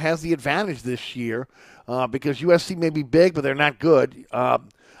Tulane has the advantage this year because USC may be big, but they're not good.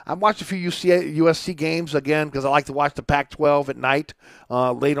 I've watched a few USC games, again, because I like to watch the Pac-12 at night,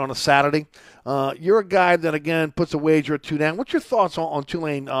 late on a Saturday. You're a guy that, again, puts a wager or two down. What's your thoughts on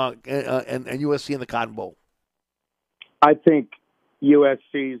Tulane and USC in the Cotton Bowl? I think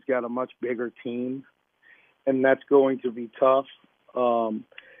USC's got a much bigger team, and that's going to be tough.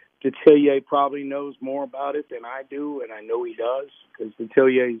 Detillier probably knows more about it than I do, and I know he does, because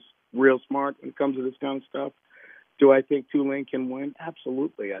Detillier's real smart when it comes to this kind of stuff. Do I think Tulane can win?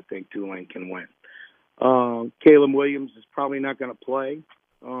 Absolutely, I think Tulane can win. Caleb Williams is probably not going to play.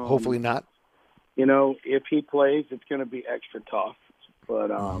 Hopefully not. If he plays, it's going to be extra tough.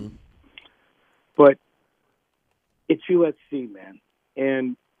 But it's USC, man.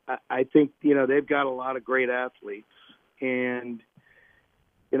 And I think, they've got a lot of great athletes. And,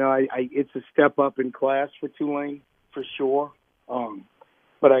 it's a step up in class for Tulane, for sure.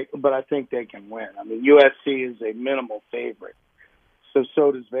 But I think they can win. I mean, USC is a minimal favorite, so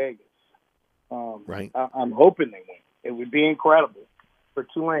does Vegas. Right. I'm hoping they win. It would be incredible for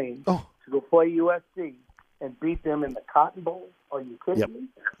Tulane to go play USC and beat them in the Cotton Bowl. Are you kidding me?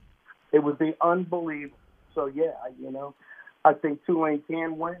 It would be unbelievable. So, yeah, I think Tulane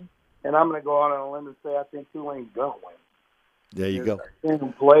can win, and I'm going to go out on a limb and say I think Tulane's going to win. There you go. I've seen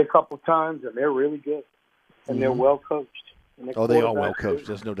them play a couple times, and they're really good, and they're well coached. Oh, they are well coached.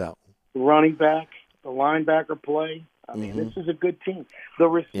 There's no doubt. The running back, the linebacker play. I mean, this is a good team. The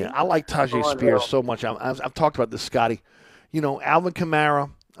receiver. Yeah, I like Tajay Spears so much. I've talked about this, Scotty. Alvin Kamara,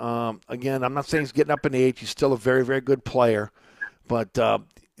 again, I'm not saying he's getting up in age. He's still a very, very good player. But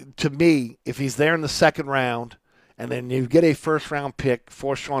to me, if he's there in the second round and then you get a first-round pick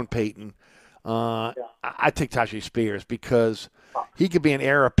for Sean Payton, I take Tajay Spears because he could be an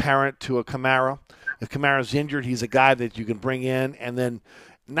heir apparent to a Kamara. If Kamara's injured, he's a guy that you can bring in. And then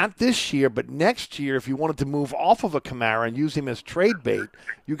not this year, but next year, if you wanted to move off of a Kamara and use him as trade bait,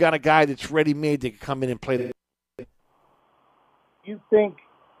 you got a guy that's ready-made that can come in and play the. You think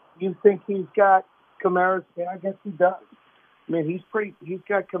he's got Kamara's? Yeah, I guess he does. I mean, he's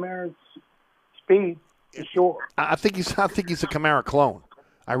got Kamara's speed for sure. I think he's a Kamara clone.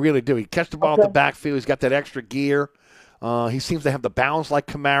 I really do. He catches the ball at the backfield. He's got that extra gear. He seems to have the bounce like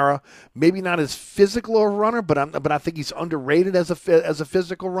Kamara. Maybe not as physical a runner, but I think he's underrated as a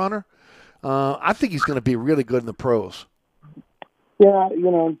physical runner. I think he's going to be really good in the pros. Yeah,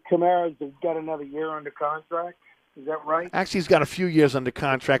 Kamara's got another year under contract. Is that right? Actually, he's got a few years under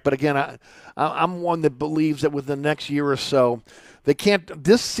contract, but again, I'm one that believes that within the next year or so, they can't.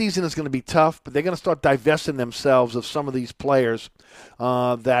 This season is going to be tough, but they're going to start divesting themselves of some of these players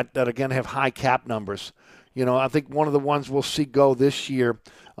that again have high cap numbers. I think one of the ones we'll see go this year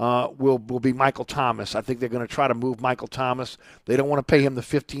will be Michael Thomas. I think they're going to try to move Michael Thomas. They don't want to pay him the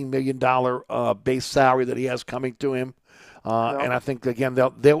 $15 million base salary that he has coming to him, and I think again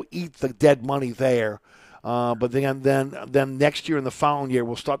they'll eat the dead money there. But then next year and the following year,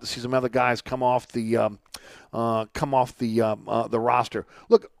 we'll start to see some other guys come off the roster.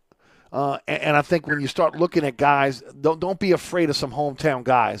 Look, and I think when you start looking at guys, don't be afraid of some hometown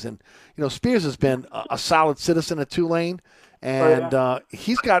guys. And Spears has been a solid citizen at Tulane, and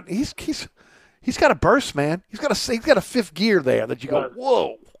he's got a burst, man. He's got a fifth gear there that you go,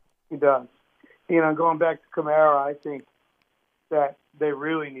 whoa. He does. Going back to Kamara, I think that they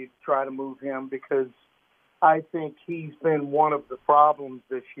really need to try to move him because I think he's been one of the problems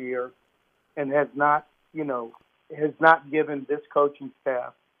this year and has not given this coaching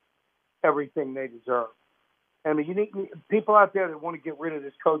staff everything they deserve. I mean, you need people out there that want to get rid of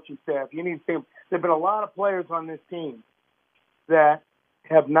this coaching staff. You need to see them. There have been a lot of players on this team that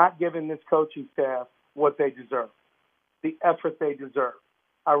have not given this coaching staff what they deserve, the effort they deserve.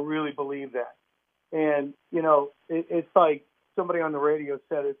 I really believe that. And, it's like somebody on the radio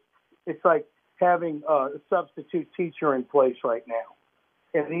said it's like having a substitute teacher in place right now.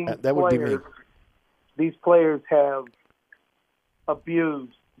 And that would be me. These players have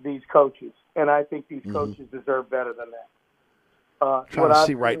abused these coaches, and I think these coaches deserve better than that. Trying to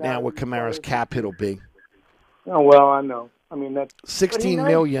see right now what Kamara's cap hit will be. Oh, well, I know. I mean, that's $16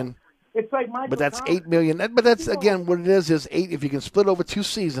 million. It's like Michael but that's Thomas. $8 million. But that's again what it is $8. If you can split over 2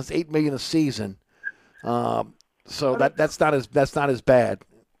 seasons, $8 million a season. So that's not as bad.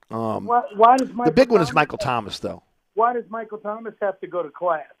 Why does the big one is Michael Thomas, though. Why does Michael Thomas have to go to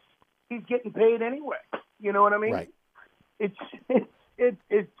class? He's getting paid anyway. You know what I mean? Right. It's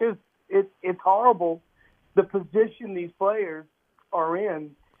horrible the position these players are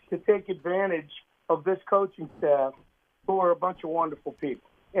in to take advantage of this coaching staff who are a bunch of wonderful people.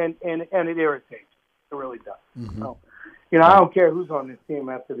 And it irritates. It really does. Mm-hmm. So, I don't care who's on this team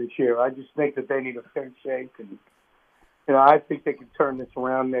after this year. I just think that they need a fair shake. And, I think they can turn this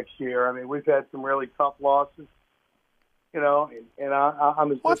around next year. I mean, we've had some really tough losses, and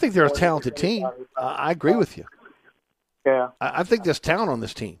I'm as I think they're a talented team. I agree with you. Yeah. I think there's talent on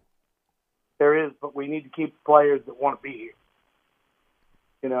this team. There is, but we need to keep players that want to be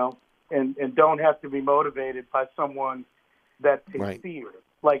here, and don't have to be motivated by someone that they fear.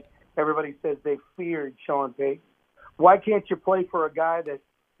 Like everybody says they feared Sean Payton. Why can't you play for a guy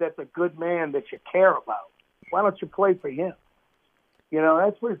that's a good man that you care about? Why don't you play for him?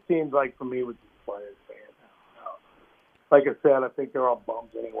 That's what it seems like for me with these players, man. Like I said, I think they're all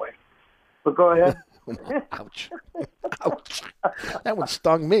bums anyway. But go ahead. Ouch. Ouch. That one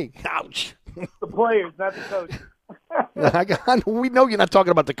stung me. Ouch. The players, not the coaches. We know you're not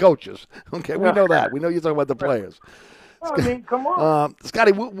talking about the coaches. Okay, we know that. We know you're talking about the players. I mean, come on.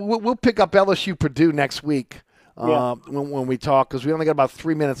 Scotty, we'll pick up LSU Purdue next week. When we talk, because we only got about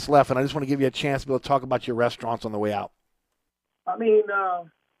 3 minutes left, and I just want to give you a chance to be able to talk about your restaurants on the way out. I mean,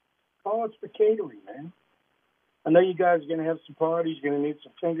 call us for catering, man. I know you guys are going to have some parties. You're going to need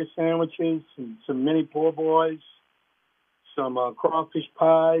some finger sandwiches and some mini poor boys. some crawfish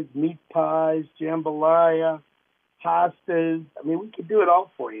pies, meat pies, jambalaya, pastas. I mean, we could do it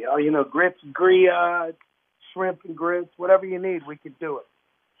all for you. Grits, grilled, shrimp and grits, whatever you need, we could do it.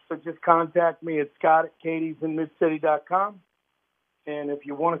 So just contact me at scott@katiesinmidcity.com. And if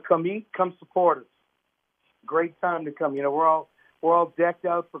you want to come eat, come support us. Great time to come. We're all decked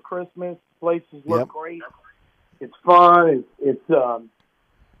out for Christmas. Places look great. It's fun. It's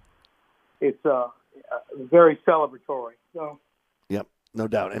very celebratory. So. Yep, no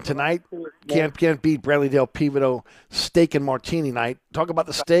doubt. And tonight, can't beat Bradley Dale Pivotal Steak and Martini night. Talk about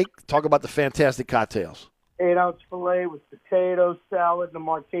the steak. Talk about the fantastic cocktails. 8-ounce filet with potatoes, salad, and a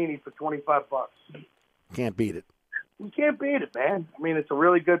martini for $25. Can't beat it. You can't beat it, man. I mean, it's a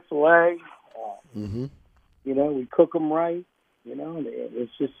really good filet. We cook them right. And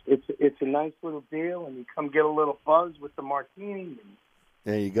it's a nice little deal, and you come get a little buzz with the martini.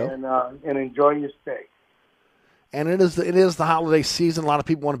 There you go. And enjoy your steak. And it is the holiday season. A lot of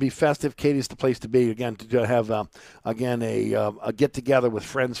people want to be festive. Katie's the place to be, again, to have, a get-together with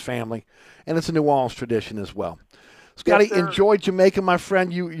friends, family. And it's a New Orleans tradition as well. Scotty, enjoy Jamaica, my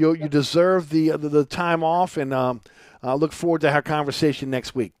friend. You deserve the time off, and look forward to our conversation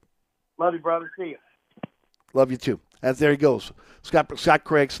next week. Love you, brother. See you. Love you, too. There he goes. Scott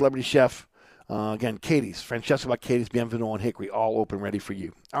Craig, celebrity chef. Again, Katie's, Francesca by Katie's, Bienvenue and Hickory, all open, ready for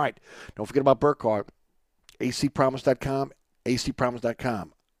you. All right. Don't forget about Burkhardt. acpromise.com,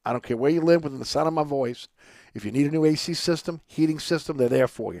 acpromise.com. I don't care where you live, within the sound of my voice. If you need a new AC system, heating system, they're there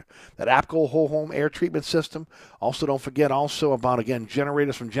for you. That APCO whole home air treatment system. Also, don't forget about, again,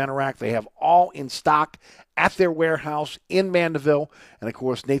 generators from Generac. They have all in stock at their warehouse in Mandeville. And, of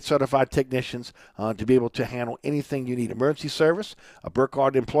course, NATE-certified technicians to be able to handle anything you need. Emergency service, a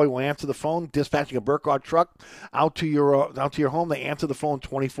Burkhardt employee will answer the phone, dispatching a Burkhardt truck out to your home. They answer the phone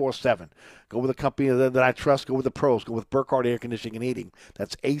 24/7. Go with a company that I trust. Go with the pros. Go with Burkhardt Air Conditioning and Heating.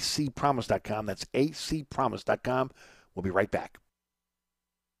 That's acpromise.com. That's acpromise.com. We'll be right back.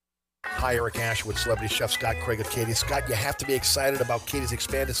 Hi, Eric Ashwood, celebrity chef Scott Craig of Katie's. Scott, you have to be excited about Katie's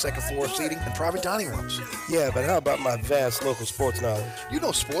expanded second floor seating and private dining rooms. Yeah, but how about my vast local sports knowledge? You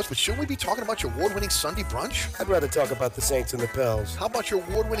know sports, but shouldn't we be talking about your award-winning Sunday brunch? I'd rather talk about the Saints and the Pels. How about your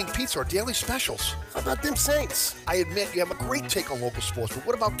award-winning pizza or daily specials? How about them Saints? I admit you have a great take on local sports, but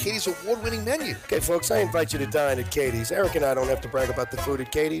what about Katie's award-winning menu? Okay, folks, I invite you to dine at Katie's. Eric and I don't have to brag about the food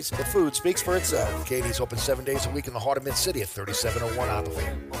at Katie's. The food speaks for itself. Katie's open 7 days a week in the heart of Mid-City at 3701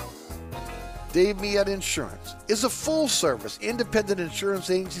 Opperville. Dave Miette Insurance is a full-service independent insurance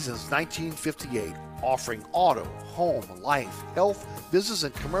agency since 1958, offering auto, home, life, health, business,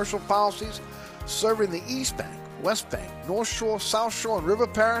 and commercial policies, serving the East Bank, West Bank, North Shore, South Shore, and River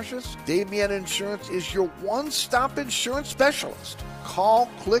parishes. Dave Miette Insurance is your one-stop insurance specialist. Call,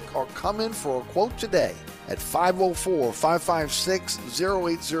 click, or come in for a quote today at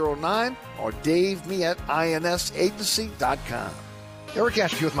 504-556-0809 or DaveMietteInsAgency.com. Eric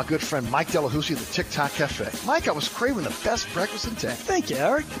Ashby here with my good friend Mike Delahousie at the TikTok Cafe. Mike, I was craving the best breakfast in town. Thank you,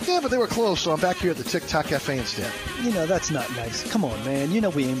 Eric. Yeah, but they were closed, so I'm back here at the TikTok Cafe instead. That's not nice. Come on, man.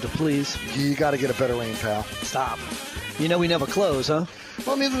 We aim to please. You got to get a better aim, pal. Stop. We never close, huh?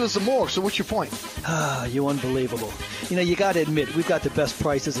 Well, neither does the morgue, so what's your point? You unbelievable. You got to admit, we've got the best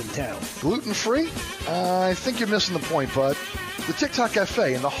prices in town. Gluten-free? I think you're missing the point, bud. The TikTok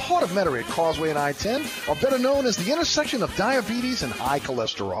Cafe in the heart of Metairie at Causeway and I-10 are better known as the intersection of diabetes and high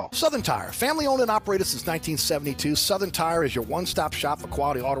cholesterol. Southern Tire, family-owned and operated since 1972, Southern Tire is your one-stop shop for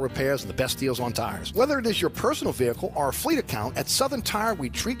quality auto repairs and the best deals on tires. Whether it is your personal vehicle or a fleet account, at Southern Tire, we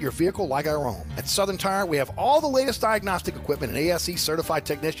treat your vehicle like our own. At Southern Tire, we have all the latest diagnostic equipment and ASE-certified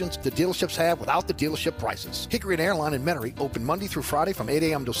technicians the dealerships have without the dealership prices. Hickory and Airline in Metairie, open Monday through Friday from 8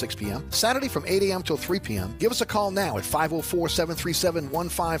 a.m. till 6 p.m., Saturday from 8 a.m. till 3 p.m. Give us a call now at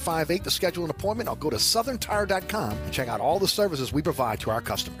 504-737-1558 to schedule an appointment, or go to southerntire.com and check out all the services we provide to our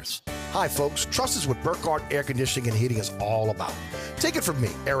customers. Hi, folks. Trust is what Burkhardt Air Conditioning and Heating is all about. Take it from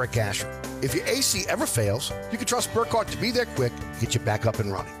me, Eric Asher. If your AC ever fails, you can trust Burkhardt to be there quick to get you back up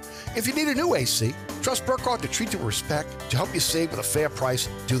and running. If you need a new AC, trust Burkhardt to treat you with respect, to help you save with a fair price,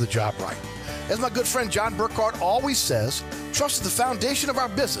 do the job right. As my good friend John Burkhardt always says, trust is the foundation of our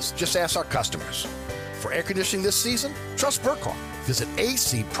business. Just ask our customers. For air conditioning this season, trust Burkhardt. Visit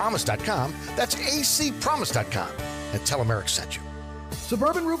acpromise.com. That's acpromise.com. And tell them Eric sent you.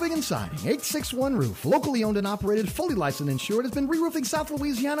 Suburban Roofing and Siding, 861 Roof, locally owned and operated, fully licensed and insured, has been re-roofing South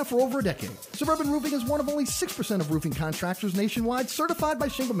Louisiana for over a decade. Suburban Roofing is one of only 6% of roofing contractors nationwide certified by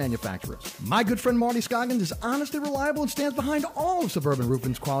shingle manufacturers. My good friend Marty Scoggins is honest and reliable and stands behind all of Suburban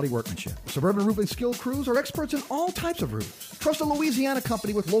Roofing's quality workmanship. Suburban Roofing skilled crews are experts in all types of roofs. Trust a Louisiana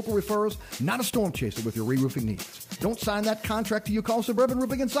company with local referrals, not a storm chaser with your re-roofing needs. Don't sign that contract till you call Suburban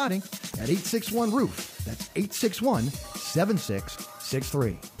Roofing and Siding at 861 Roof. That's 861-7663.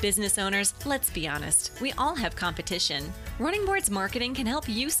 Business owners, let's be honest. We all have competition. Running Boards Marketing can help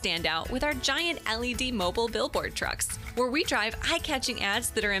you stand out with our giant LED mobile billboard trucks, where we drive eye-catching ads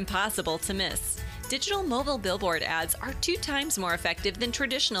that are impossible to miss. Digital mobile billboard ads are 2 times more effective than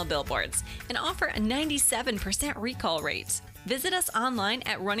traditional billboards and offer a 97% recall rate. Visit us online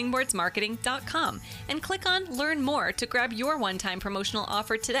at runningboardsmarketing.com and click on Learn More to grab your one-time promotional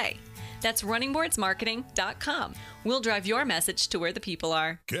offer today. That's runningboardsmarketing.com. We'll drive your message to where the people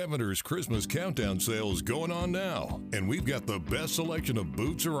are. Cavender's Christmas Countdown Sale is going on now, and we've got the best selection of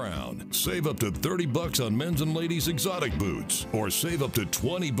boots around. Save up to $30 on men's and ladies' exotic boots, or save up to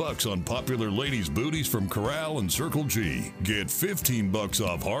 $20 on popular ladies' booties from Corral and Circle G. Get $15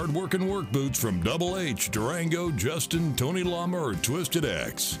 off hard work and work boots from Double H, Durango, Justin, Tony Lama, or Twisted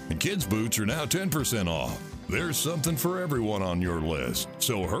X. And kids' boots are now 10% off. There's something for everyone on your list,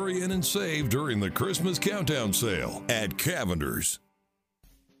 so hurry in and save during the Christmas Countdown Sale at Cavender's.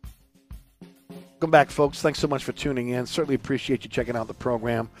 Welcome back, folks. Thanks so much for tuning in. Certainly appreciate you checking out the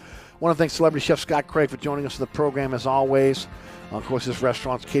program. I want to thank Celebrity Chef Scott Craig for joining us in the program as always. Of course, this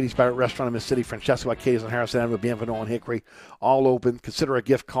restaurant's Katie's Barrett Restaurant in Miss City, Francesco by Katie's on Harrison Avenue, Bienvenu on Hickory, all open. Consider a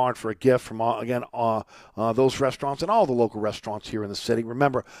gift card for a gift from, those restaurants and all the local restaurants here in the city.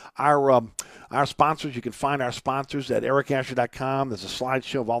 Remember, our sponsors, you can find our sponsors at ericasher.com. There's a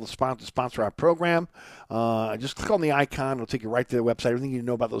slideshow of all the sponsors sponsor our program. Just click on the icon. It'll take you right to the website. Everything you need to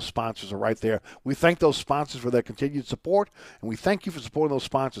know about those sponsors are right there. We thank those sponsors for their continued support, and we thank you for supporting those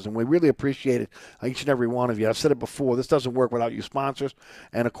sponsors, and we really appreciate it, each and every one of you. I've said it before. This doesn't work without you sponsors,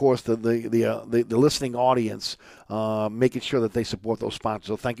 and of course the listening audience, making sure that they support those sponsors.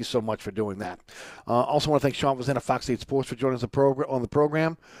 So thank you so much for doing that. Also want to thank Sean Vazan of Fox 8 Sports for joining us on the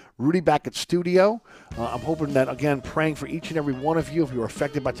program. Rudy back at studio. I'm hoping that, again, praying for each and every one of you if you are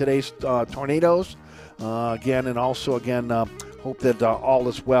affected by today's tornadoes. Hope that all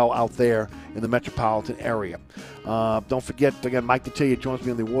is well out there in the metropolitan area. Don't forget, again, Mike Detillier joins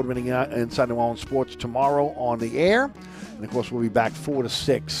me on the award-winning Inside New Orleans Sports tomorrow on the air. And, of course, we'll be back 4 to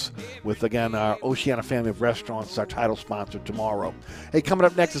 6 with, again, our Oceana family of restaurants, our title sponsor, tomorrow. Hey, coming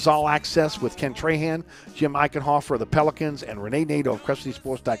up next is All Access with Ken Trahan, Jim Eichenhofer of the Pelicans, and Renee Nato of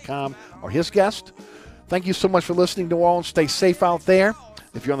CrescentCitySports.com are his guests. Thank you so much for listening, New Orleans. Stay safe out there.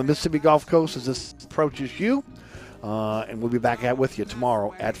 If you're on the Mississippi Gulf Coast as this approaches you, and we'll be back with you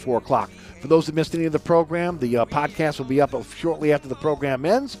tomorrow at 4 o'clock. For those that missed any of the program, the podcast will be up shortly after the program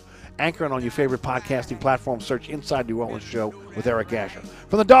ends. Anchoring on your favorite podcasting platform, search Inside New Orleans Show with Eric Asher.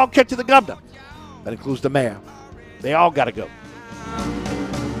 From the dog catch to the governor, that includes the mayor. They all got to go.